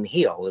liked being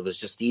heel. It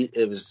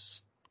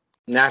was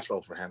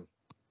natural for him.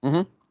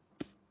 Mm-hmm.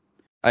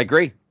 I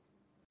agree.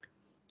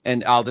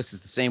 And Aldis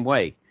is the same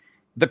way.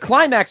 The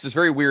climax is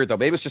very weird, though.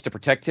 Maybe it's just to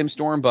protect Tim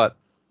Storm, but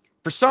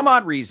for some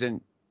odd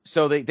reason,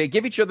 so they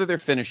give each other their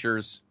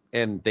finishers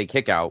and they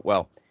kick out.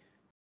 Well,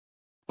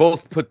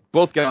 both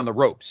get on the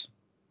ropes.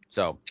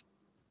 So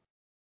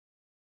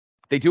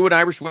they do an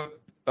Irish whip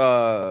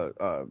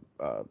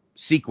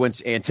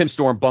sequence, and Tim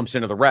Storm bumps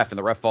into the ref, and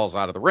the ref falls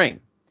out of the ring.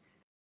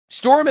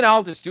 Storm and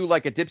Aldis do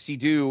like a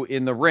dipsy-do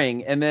in the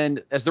ring, and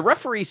then as the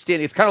referee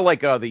standing, it's kind of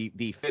like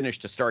the finish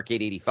to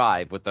Starrcade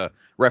 85 with the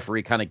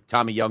referee kind of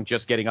Tommy Young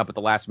just getting up at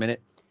the last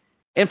minute.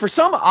 And for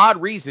some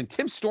odd reason,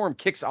 Tim Storm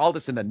kicks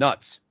Aldis in the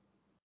nuts,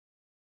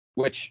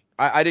 which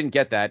I didn't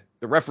get that.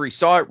 The referee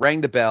saw it,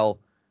 rang the bell,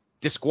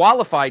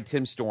 disqualified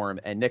Tim Storm,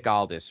 and Nick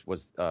Aldis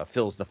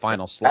fills the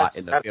final slot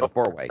in the fatal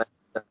four-way.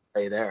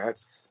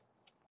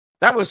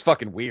 That was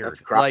fucking weird.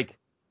 Like,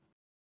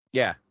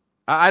 yeah.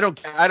 I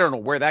don't know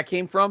where that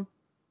came from.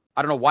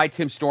 I don't know why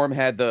Tim Storm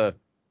had the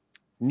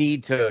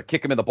need to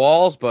kick him in the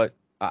balls, but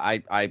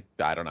I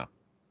don't know.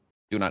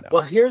 Do not know.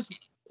 Well,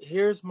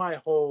 here's my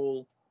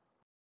whole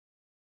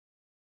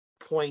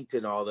point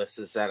in all this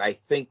is that I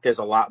think there's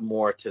a lot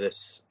more to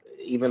this.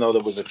 Even though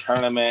there was a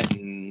tournament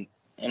and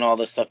all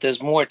this stuff,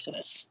 there's more to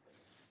this.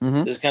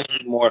 Mm-hmm. There's going to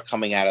be more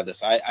coming out of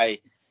this. I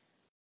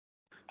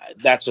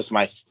that's just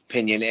my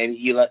opinion. And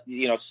you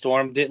know,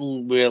 Storm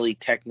didn't really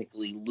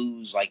technically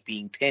lose, like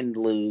being pinned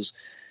lose.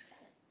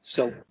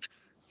 So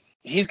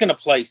he's going to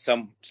play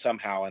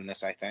somehow in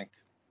this, I think.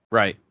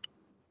 Right.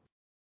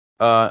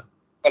 But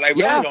I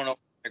really don't know where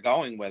they're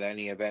going with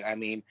any of it. I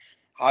mean,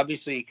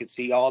 obviously you could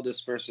see Aldis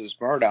versus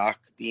Murdoch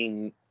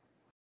being,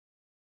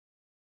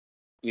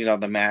 you know,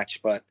 the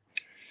match, but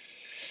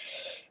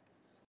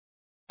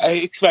I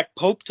expect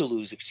Pope to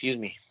lose. Excuse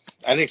me.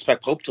 I didn't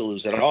expect Pope to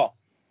lose at all.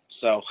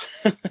 So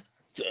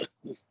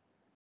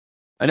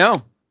I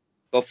know.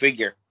 Go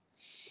figure.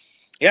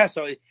 Yeah.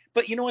 So,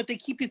 but you know what? They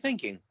keep you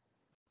thinking.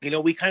 You know,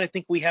 we kind of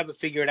think we have it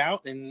figured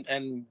out,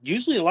 and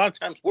usually a lot of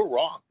times we're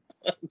wrong.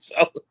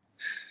 So,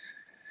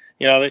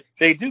 you know,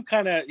 they do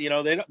kind of, you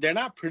know, they're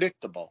not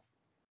predictable,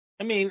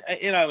 I mean,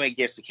 I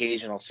guess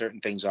occasional certain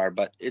things are,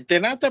 but they're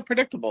not that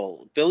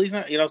predictable. Billy's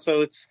not,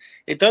 so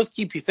it does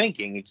keep you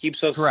thinking. It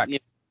keeps us, Correct.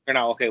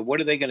 Okay, what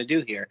are they going to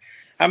do here?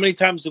 How many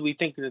times did we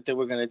think that they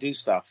were going to do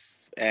stuff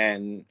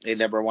and it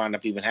never wound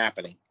up even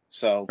happening?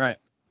 So, Right.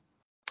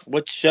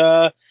 which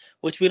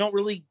we don't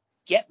really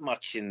get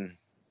much in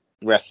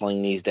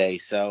wrestling these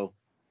days. So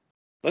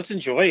let's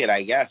enjoy it,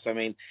 I guess. I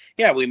mean,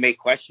 yeah, we may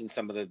question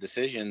some of the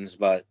decisions,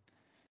 but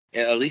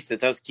at least it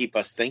does keep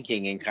us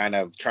thinking and kind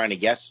of trying to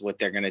guess what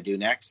they're going to do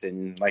next.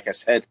 And like I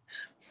said,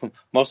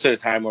 most of the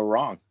time we're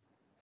wrong.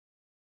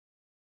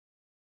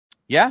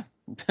 Yeah.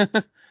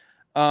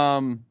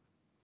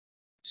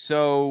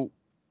 So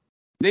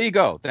there you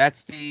go. That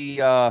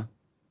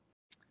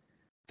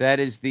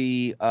is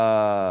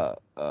the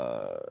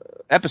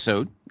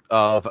episode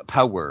of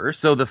Power.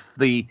 So the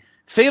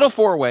Fatal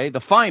 4-Way,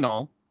 the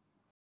final,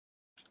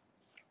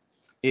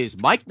 is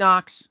Mike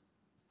Knox,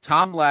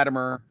 Tom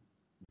Latimer,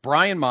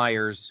 Brian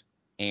Myers,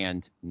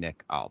 and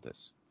Nick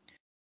Aldis.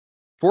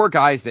 4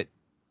 guys that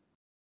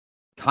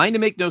kind of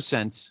make no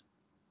sense.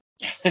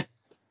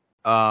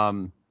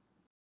 Why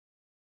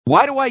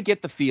do I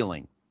get the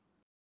feeling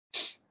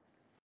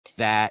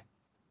that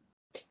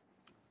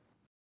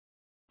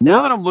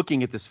now that I'm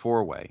looking at this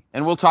 4-way,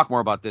 and we'll talk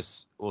more about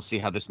this, we'll see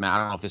how this match, I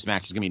don't know if this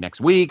match is going to be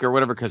next week or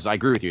whatever, because I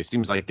agree with you. It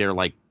seems like they're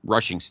like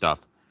rushing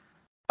stuff.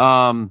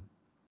 Why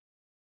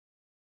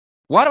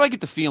do I get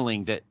the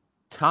feeling that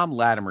Tom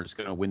Latimer is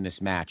going to win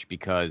this match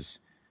because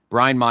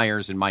Brian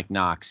Myers and Mike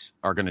Knox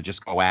are going to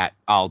just go at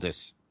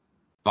Aldis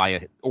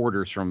via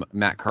orders from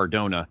Matt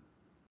Cardona,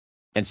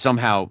 and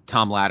somehow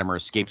Tom Latimer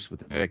escapes with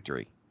the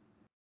victory?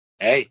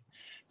 Hey,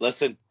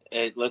 listen,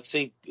 let's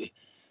see.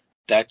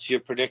 That's your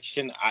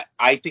prediction.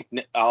 I think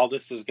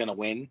Aldis is going to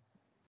win,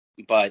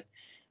 but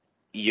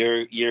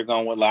you're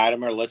going with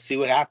Latimer. Let's see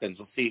what happens.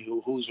 Let's see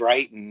who's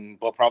right, and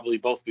we'll probably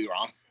both be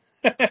wrong.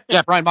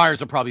 Yeah, Brian Myers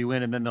will probably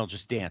win, and then they'll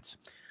just dance.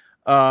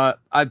 But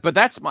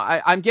that's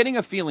I'm getting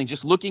a feeling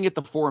just looking at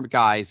the 4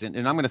 guys, and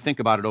I'm going to think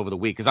about it over the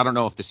week because I don't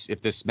know if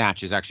this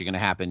match is actually going to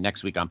happen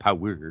next week on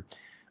Power,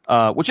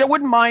 which I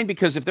wouldn't mind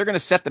because if they're going to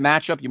set the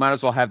matchup, you might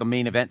as well have the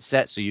main event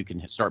set so you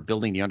can start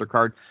building the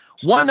undercard.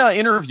 One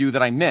interview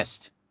that I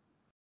missed.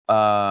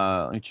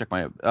 Let me check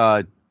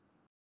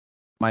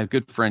my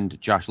good friend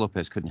Josh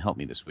Lopez couldn't help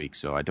me this week,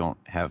 so I don't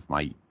have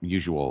my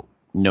usual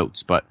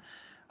notes. But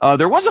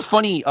there was a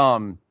funny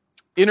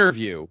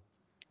interview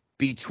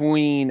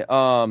between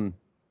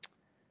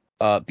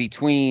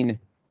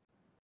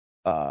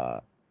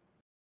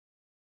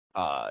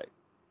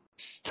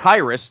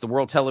Tyrus, the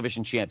world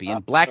television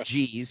champion, Black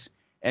G's,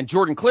 and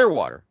Jordan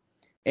Clearwater,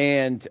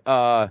 and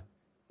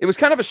it was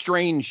kind of a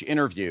strange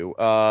interview.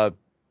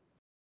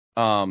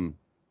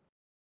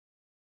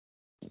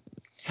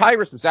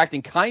 Tyrus was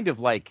acting kind of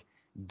like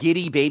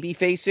giddy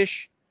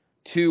babyface-ish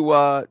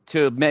to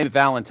Mae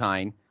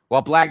Valentine,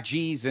 while Black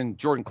G's and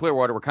Jordan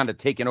Clearwater were kind of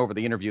taking over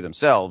the interview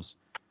themselves.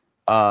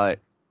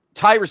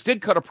 Tyrus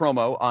did cut a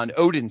promo on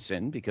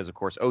Odinson because, of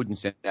course,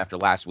 Odinson, after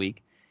last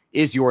week,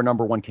 is your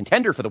number 1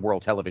 contender for the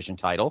world television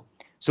title.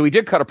 So he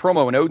did cut a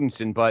promo on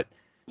Odinson, but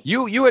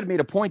you had made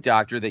a point,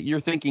 Doctor, that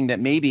you're thinking that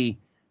maybe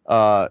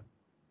the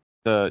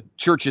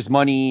Church's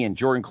Money and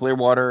Jordan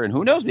Clearwater, and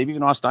who knows, maybe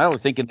even Austin Idol, are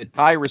thinking that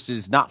Tyrus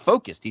is not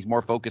focused. He's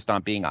more focused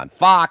on being on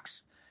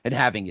Fox and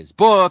having his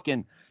book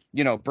and,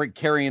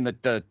 carrying the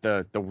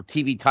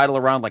TV title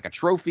around like a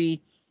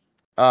trophy.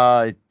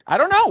 I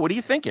don't know. What are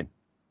you thinking?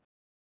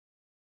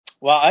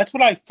 Well, that's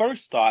what I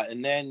first thought,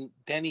 and then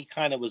he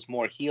kind of was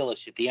more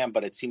heelish at the end,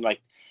 but it seemed like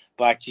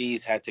Black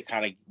G's had to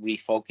kind of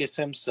refocus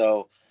him.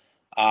 So,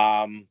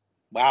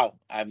 wow.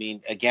 I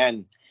mean,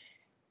 again,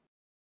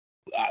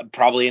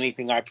 probably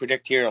anything I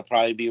predict here will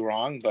probably be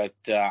wrong, but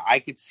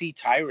I could see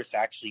Tyrus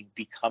actually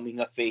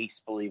becoming a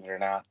face, believe it or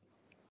not.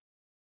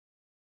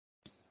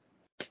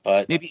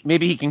 But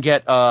maybe he can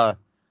get he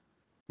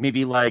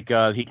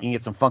can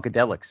get some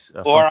Funkadelics,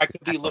 or I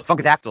could be looking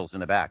Funkadactyls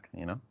in the back,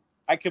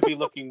 I could be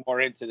looking more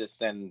into this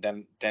than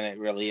it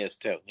really is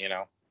too,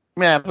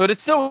 Yeah, but it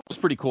still was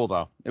pretty cool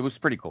though. It was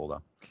pretty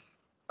cool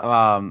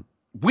though.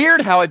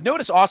 Weird how I've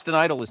noticed Austin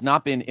Idol has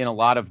not been in a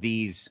lot of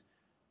these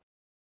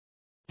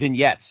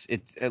vignettes.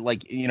 It's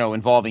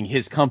involving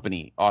his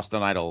company,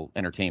 Austin Idol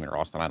Entertainment or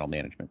Austin Idol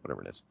Management,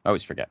 whatever it is. I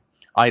always forget.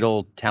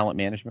 Idol Talent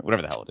Management,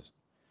 whatever the hell it is.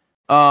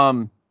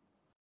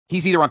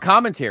 He's either on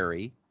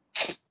commentary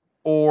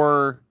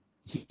or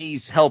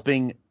he's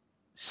helping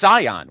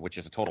Scion, which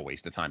is a total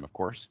waste of time, of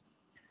course.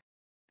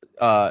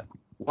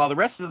 While the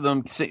rest of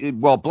them,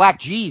 Black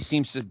G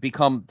seems to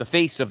become the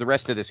face of the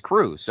rest of this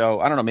crew. So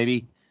I don't know,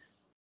 maybe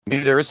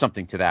there is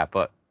something to that,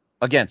 but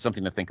again,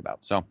 something to think about.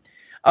 So,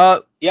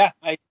 yeah,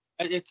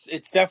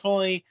 it's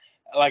definitely,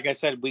 like I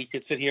said, we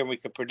could sit here and we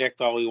could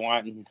predict all we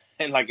want,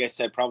 and like I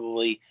said,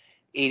 probably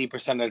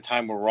 80% of the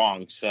time we're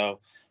wrong. So,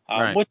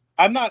 right. Which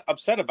I'm not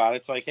upset about.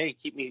 It's like, hey,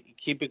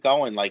 keep it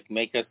going. Like,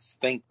 make us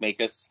think, make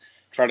us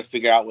try to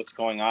figure out what's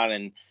going on,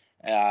 and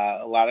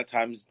A lot of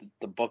times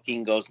the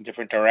booking goes in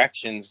different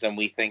directions than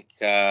we think.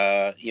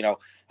 Again,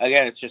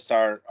 it's just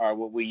our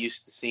what we're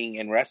used to seeing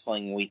in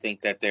wrestling. We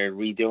think that they're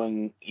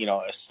redoing,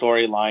 a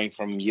storyline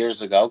from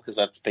years ago, because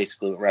that's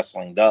basically what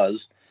wrestling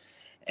does,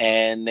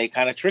 and they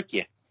kind of trick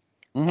you.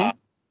 Mm-hmm.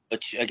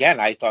 Which again,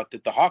 I thought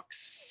that the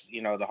Hawks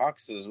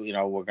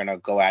were going to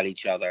go at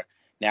each other.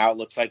 Now it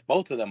looks like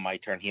both of them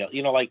might turn heel.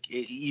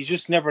 You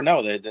just never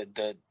know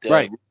the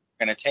Right.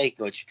 going to take,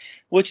 which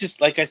is,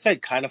 like I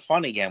said, kind of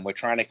fun again. We're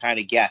trying to kind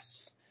of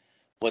guess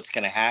what's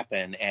going to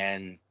happen,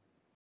 and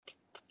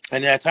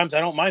at times I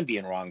don't mind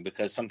being wrong,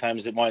 because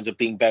sometimes it winds up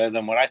being better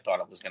than what I thought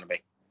it was going to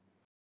be.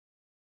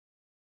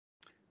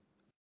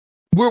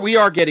 We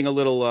are getting a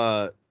little.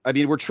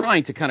 We're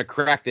trying to kind of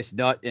crack this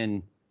nut,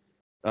 and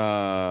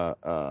but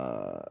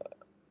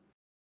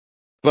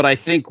I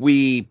think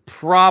we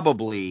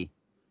probably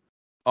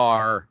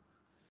are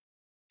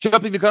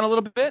jumping the gun a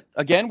little bit.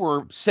 Again,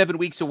 we're 7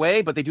 weeks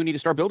away, but they do need to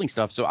start building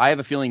stuff. So I have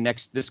a feeling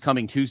this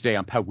coming Tuesday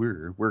on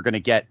Power, we're going to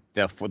get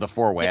the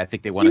 4-way. I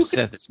think they want to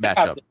set this match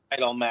up. The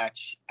title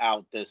match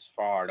out this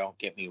far, don't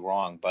get me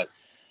wrong, but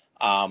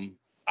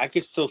I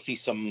could still see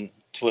some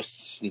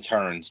twists and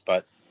turns.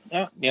 But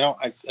I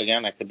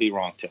could be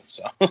wrong too.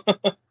 So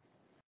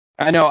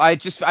I know. I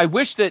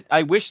wish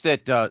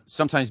that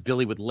sometimes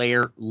Billy would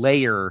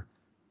layer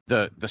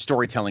the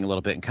storytelling a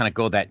little bit and kind of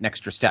go that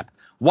extra step.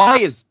 Why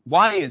is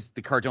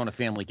the Cardona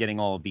family getting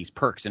all of these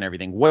perks and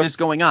everything? What is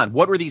going on?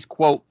 What were these,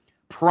 quote,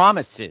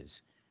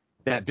 promises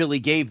that Billy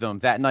gave them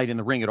that night in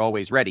the ring at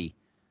Always Ready?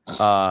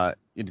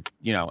 It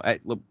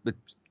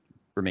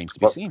remains to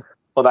be seen.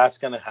 Well, that's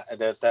gonna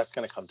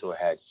come to a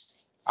head.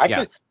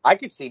 I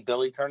could see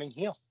Billy turning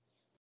heel.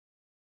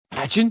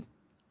 Imagine.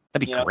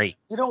 That'd be great.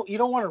 You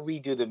don't want to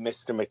redo the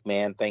Mr.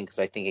 McMahon thing, because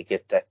I think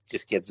that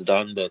just gets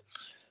done.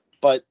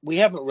 But we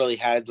haven't really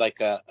had like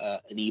an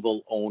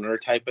evil owner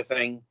type of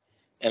thing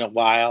in a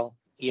while.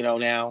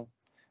 Now,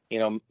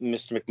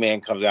 Mr.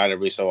 McMahon comes out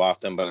every so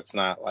often, but it's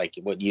not like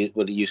what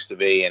it used to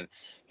be. And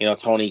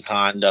Tony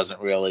Khan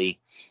doesn't really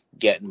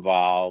get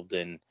involved,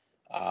 and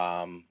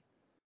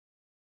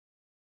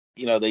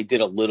they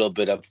did a little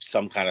bit of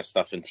some kind of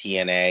stuff in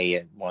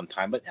TNA at one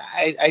time. But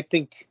I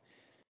think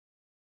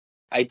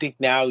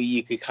now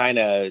you could kind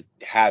of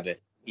have it,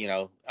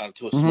 to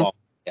a small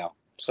scale.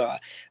 So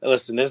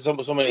listen, there's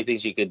so many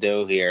things you could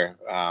do here.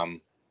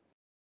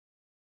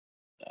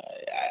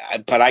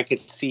 But I could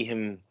see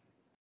him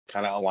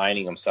kind of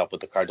aligning himself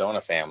with the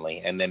Cardona family,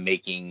 and then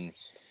making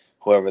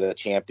whoever the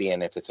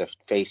champion, if it's a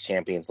face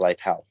champion's life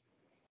hell.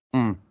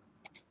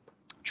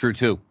 True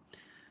too.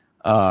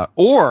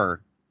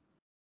 Or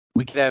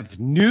we could have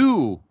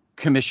new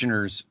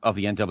commissioners of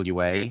the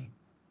NWA,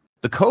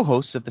 the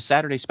co-hosts of the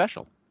Saturday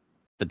special,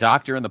 the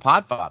Doctor and the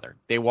Podfather.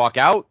 They walk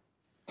out.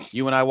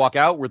 You and I walk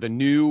out. We're the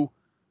new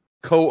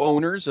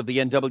co-owners of the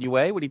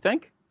NWA. What do you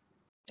think?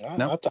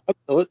 No?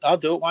 I'll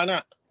do it. Why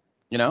not?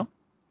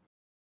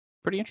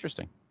 Pretty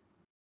interesting.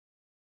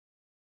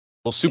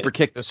 We'll super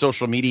kick the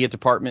social media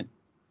department,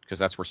 because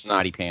that's where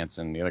Snotty Pants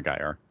and the other guy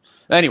are.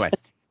 Anyway,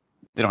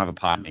 they don't have a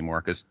pod anymore,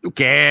 because who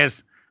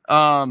cares?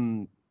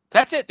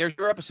 That's it. There's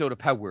your episode of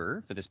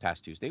Power for this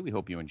past Tuesday. We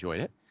hope you enjoyed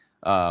it.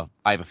 I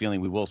have a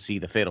feeling we will see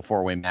the Fatal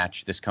 4-Way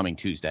match this coming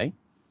Tuesday.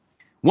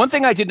 One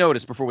thing I did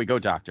notice before we go,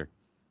 Doctor,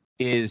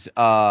 is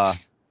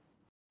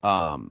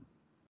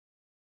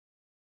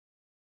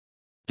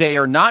they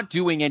are not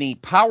doing any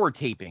Power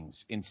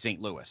tapings in St.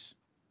 Louis.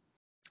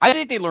 I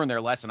think they learned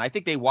their lesson. I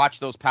think they watched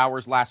those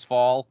Powers last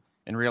fall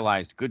and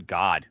realized, good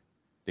God,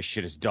 this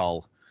shit is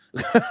dull.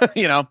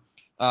 Well,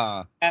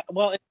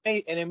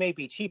 it may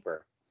be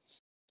cheaper,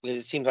 because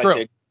it seems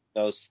like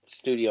those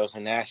studios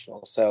in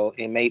Nashville. So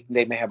they may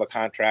have a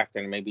contract,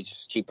 and it may be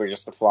just cheaper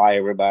just to fly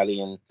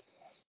everybody. And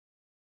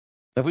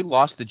have we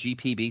lost the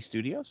GPB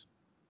studios?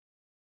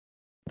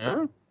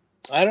 Yeah.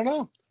 I don't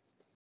know.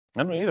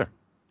 I don't know either.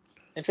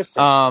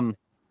 Interesting.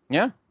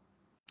 Yeah.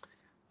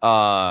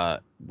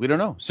 We don't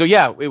know. So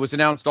yeah, it was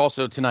announced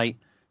also tonight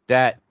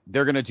that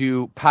they're going to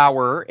do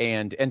Power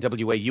and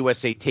NWA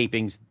USA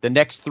tapings the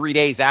next 3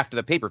 days after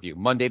the pay-per-view,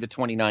 Monday the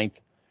 29th,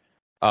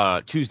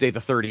 Tuesday the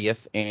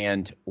 30th,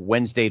 and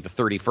Wednesday the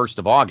 31st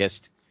of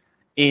August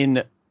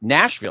in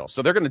Nashville.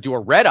 So they're going to do a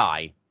red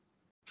eye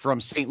from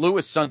St.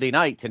 Louis Sunday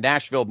night to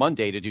Nashville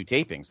Monday to do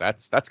tapings.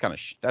 That's kind of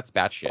that's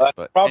batshit. Well,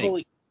 but probably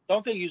anyway.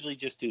 Don't they usually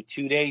just do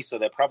 2 days? So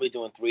they're probably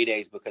doing 3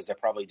 days, because they're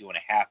probably doing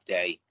a half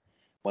day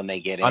when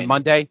they get in on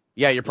Monday.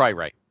 Yeah, you're probably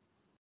right.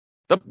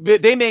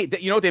 They may,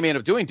 what they may end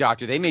up doing,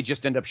 Doctor? They may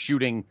just end up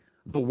shooting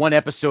the one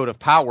episode of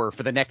Power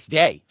for the next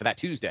day, for that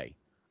Tuesday,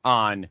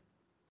 on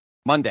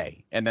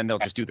Monday, and then they'll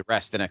just do the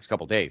rest the next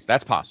couple days.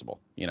 That's possible,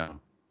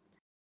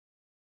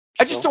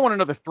 I just don't want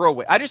another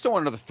throwaway. I just don't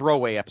want another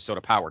throwaway episode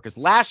of Power, because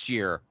last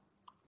year,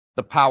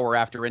 the Power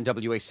after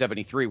NWA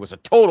 73 was a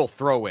total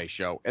throwaway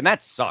show, and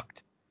that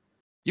sucked.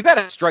 You got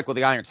to strike with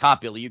the iron's hot,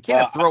 Billy. You can't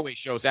have throwaway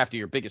shows after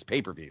your biggest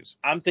pay-per-views.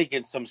 I'm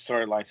thinking some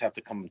storylines have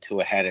to come to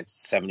a head at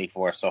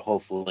 74, so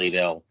hopefully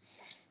they'll,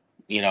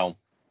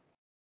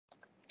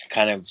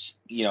 kind of,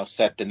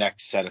 set the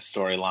next set of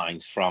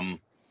storylines from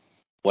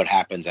what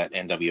happens at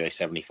NWA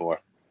 74.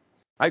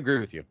 I agree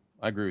with you.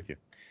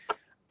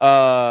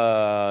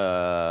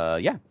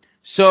 Yeah.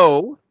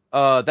 So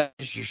that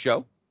is your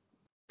show.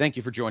 Thank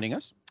you for joining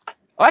us.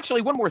 Oh,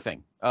 actually, one more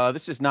thing.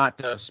 This is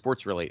not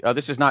sports related.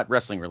 This is not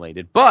wrestling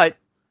related, but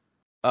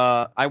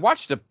I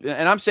watched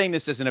and I'm saying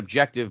this as an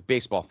objective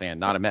baseball fan,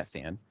 not a Met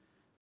fan,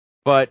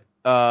 but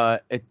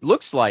it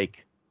looks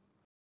like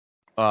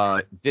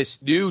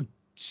this new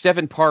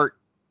 7-part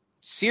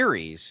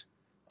series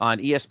on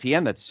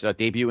ESPN that's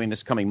debuting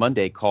this coming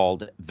Monday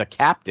called The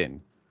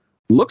Captain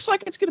looks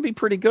like it's going to be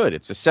pretty good.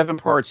 It's a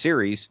 7-part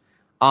series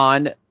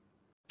on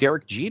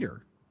Derek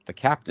Jeter, the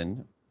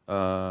captain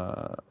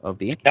of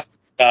the Yankees.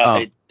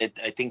 I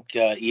think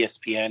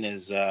ESPN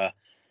is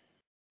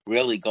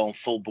really going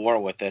full bore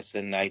with this,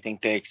 and I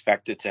think they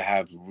expect it to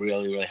have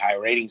really, really high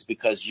ratings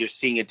because you're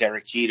seeing a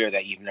Derek Jeter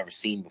that you've never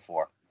seen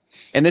before.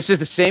 And this is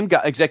the same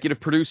guy, executive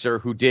producer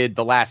who did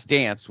The Last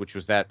Dance, which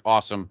was that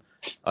awesome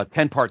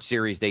 10-part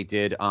series they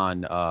did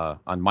on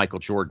Michael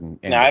Jordan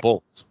and the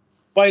Bulls.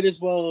 Quite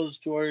as well as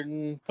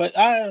Jordan, but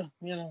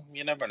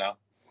you never know.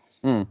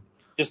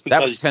 Just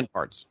because that was 10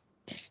 parts.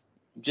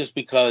 Just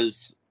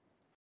because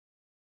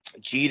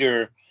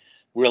Jeter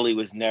really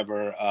was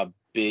never a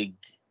big,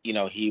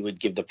 he would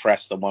give the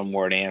press the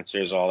one-word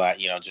answers, all that,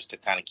 just to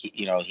kind of keep,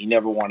 he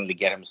never wanted to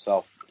get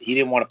himself. He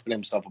didn't want to put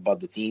himself above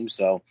the team,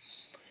 so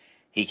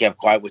he kept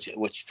quiet,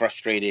 which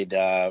frustrated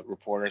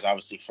reporters.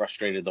 Obviously,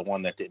 frustrated the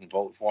one that didn't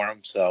vote for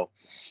him. So,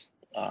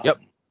 for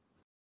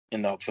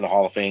the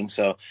Hall of Fame.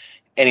 So,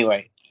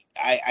 anyway,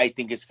 I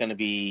think it's going to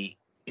be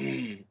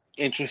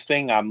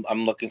interesting.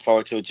 I'm looking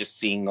forward to it. Just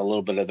seeing a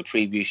little bit of the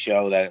preview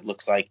show that it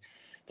looks like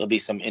there'll be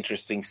some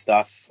interesting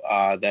stuff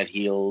that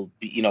he'll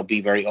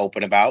be very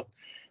open about,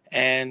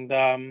 and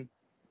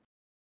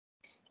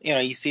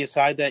you see a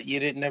side that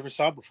you never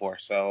saw before.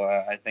 So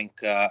I think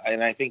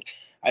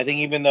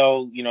even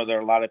though there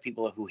are a lot of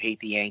people who hate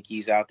the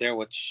Yankees out there,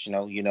 which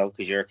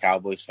because you're a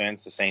Cowboys fan,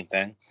 it's the same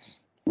thing.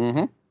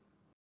 Mm-hmm.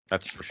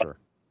 That's for sure.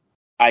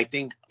 I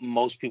think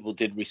most people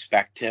did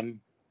respect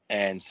him,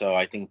 and so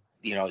I think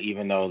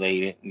even though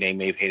they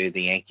may have hated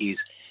the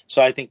Yankees,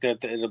 so I think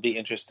that it'll be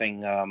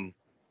interesting.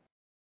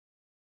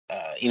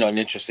 An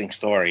interesting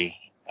story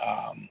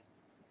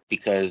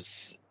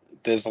because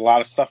there's a lot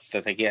of stuff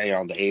that they get.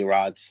 The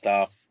A-Rod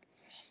stuff.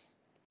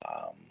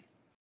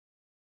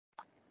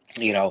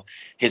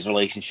 His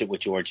relationship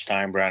with George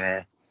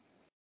Steinbrenner.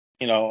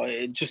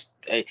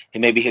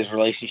 Maybe his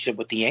relationship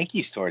with the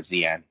Yankees towards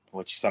the end,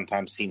 which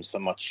sometimes seems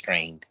somewhat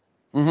strained.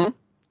 Mm-hmm.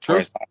 True.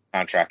 His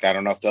contract. I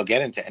don't know if they'll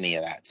get into any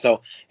of that.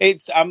 So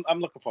I'm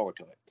looking forward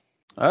to it.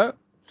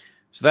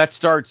 So that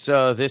starts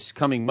this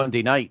coming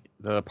Monday night.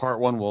 The part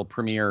 1 will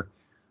premiere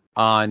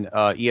on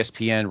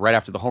ESPN right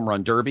after the Home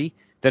Run Derby.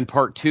 Then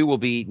part 2 will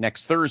be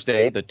next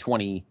Thursday, the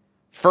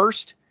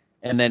 21st.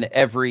 And then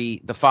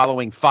the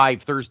following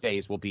 5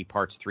 Thursdays will be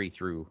parts 3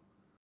 through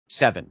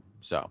 7.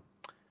 So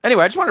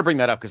anyway, I just wanted to bring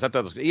that up because I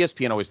thought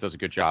ESPN always does a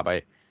good job.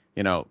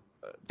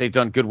 They've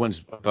done good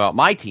ones about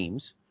my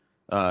teams.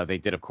 They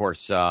did, of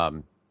course,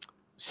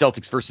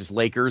 Celtics versus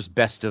Lakers,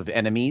 best of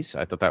enemies.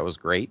 I thought that was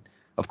great.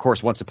 Of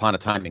course, Once Upon a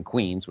Time in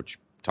Queens, which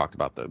talked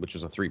about which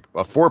was a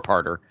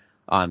 4-parter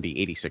on the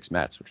 '86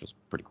 Mets, which was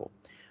pretty cool.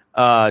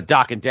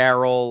 Doc and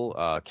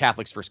Daryl,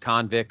 Catholics versus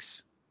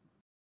Convicts.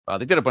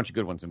 They did a bunch of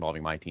good ones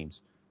involving my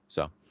teams.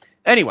 So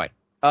anyway,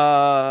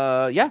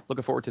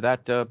 looking forward to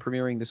that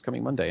premiering this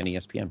coming Monday on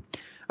ESPN.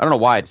 I don't know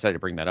why I decided to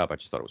bring that up. I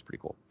just thought it was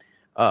pretty cool.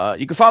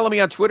 You can follow me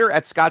on Twitter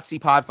at Scott C.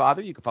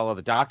 Podfather. You can follow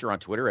the doctor on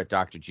Twitter at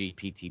Dr.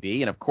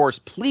 GPTB. And, of course,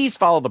 please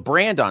follow the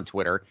brand on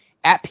Twitter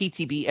at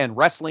PTBN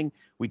Wrestling.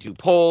 We do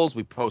polls.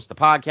 We post the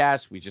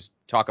podcast. We just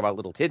talk about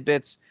little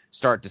tidbits,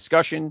 start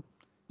discussion,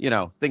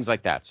 things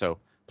like that. So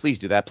please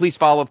do that. Please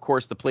follow, of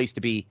course, the Place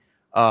to Be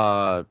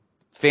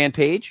fan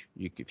page.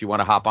 If you want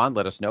to hop on,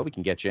 let us know. We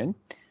can get you in.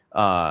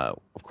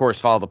 Of course,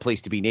 follow the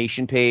Place to Be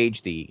Nation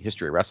page, the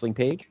History of Wrestling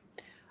page.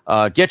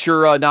 Get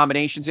your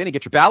nominations in and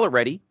get your ballot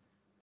ready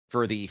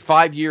for the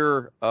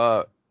 5-year,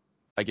 I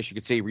guess you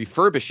could say,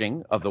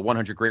 refurbishing of the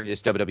 100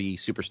 greatest WWE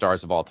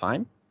superstars of all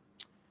time.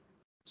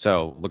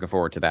 So looking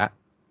forward to that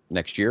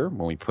next year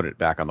when we put it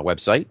back on the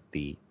website,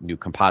 the new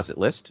composite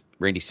list.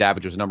 Randy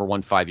Savage was number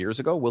 1 5 years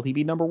ago. Will he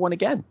be number 1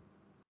 again?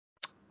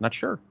 Not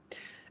sure.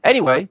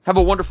 Anyway, have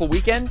a wonderful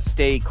weekend.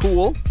 Stay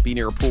cool. Be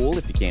near a pool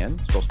if you can.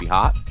 It's supposed to be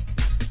hot.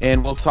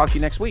 And we'll talk to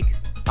you next week.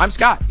 I'm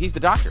Scott. He's the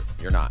doctor.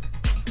 You're not.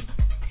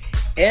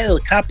 El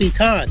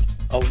Capitan.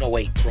 Oh, no,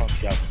 wait. Wrong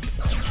show.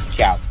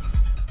 Ciao.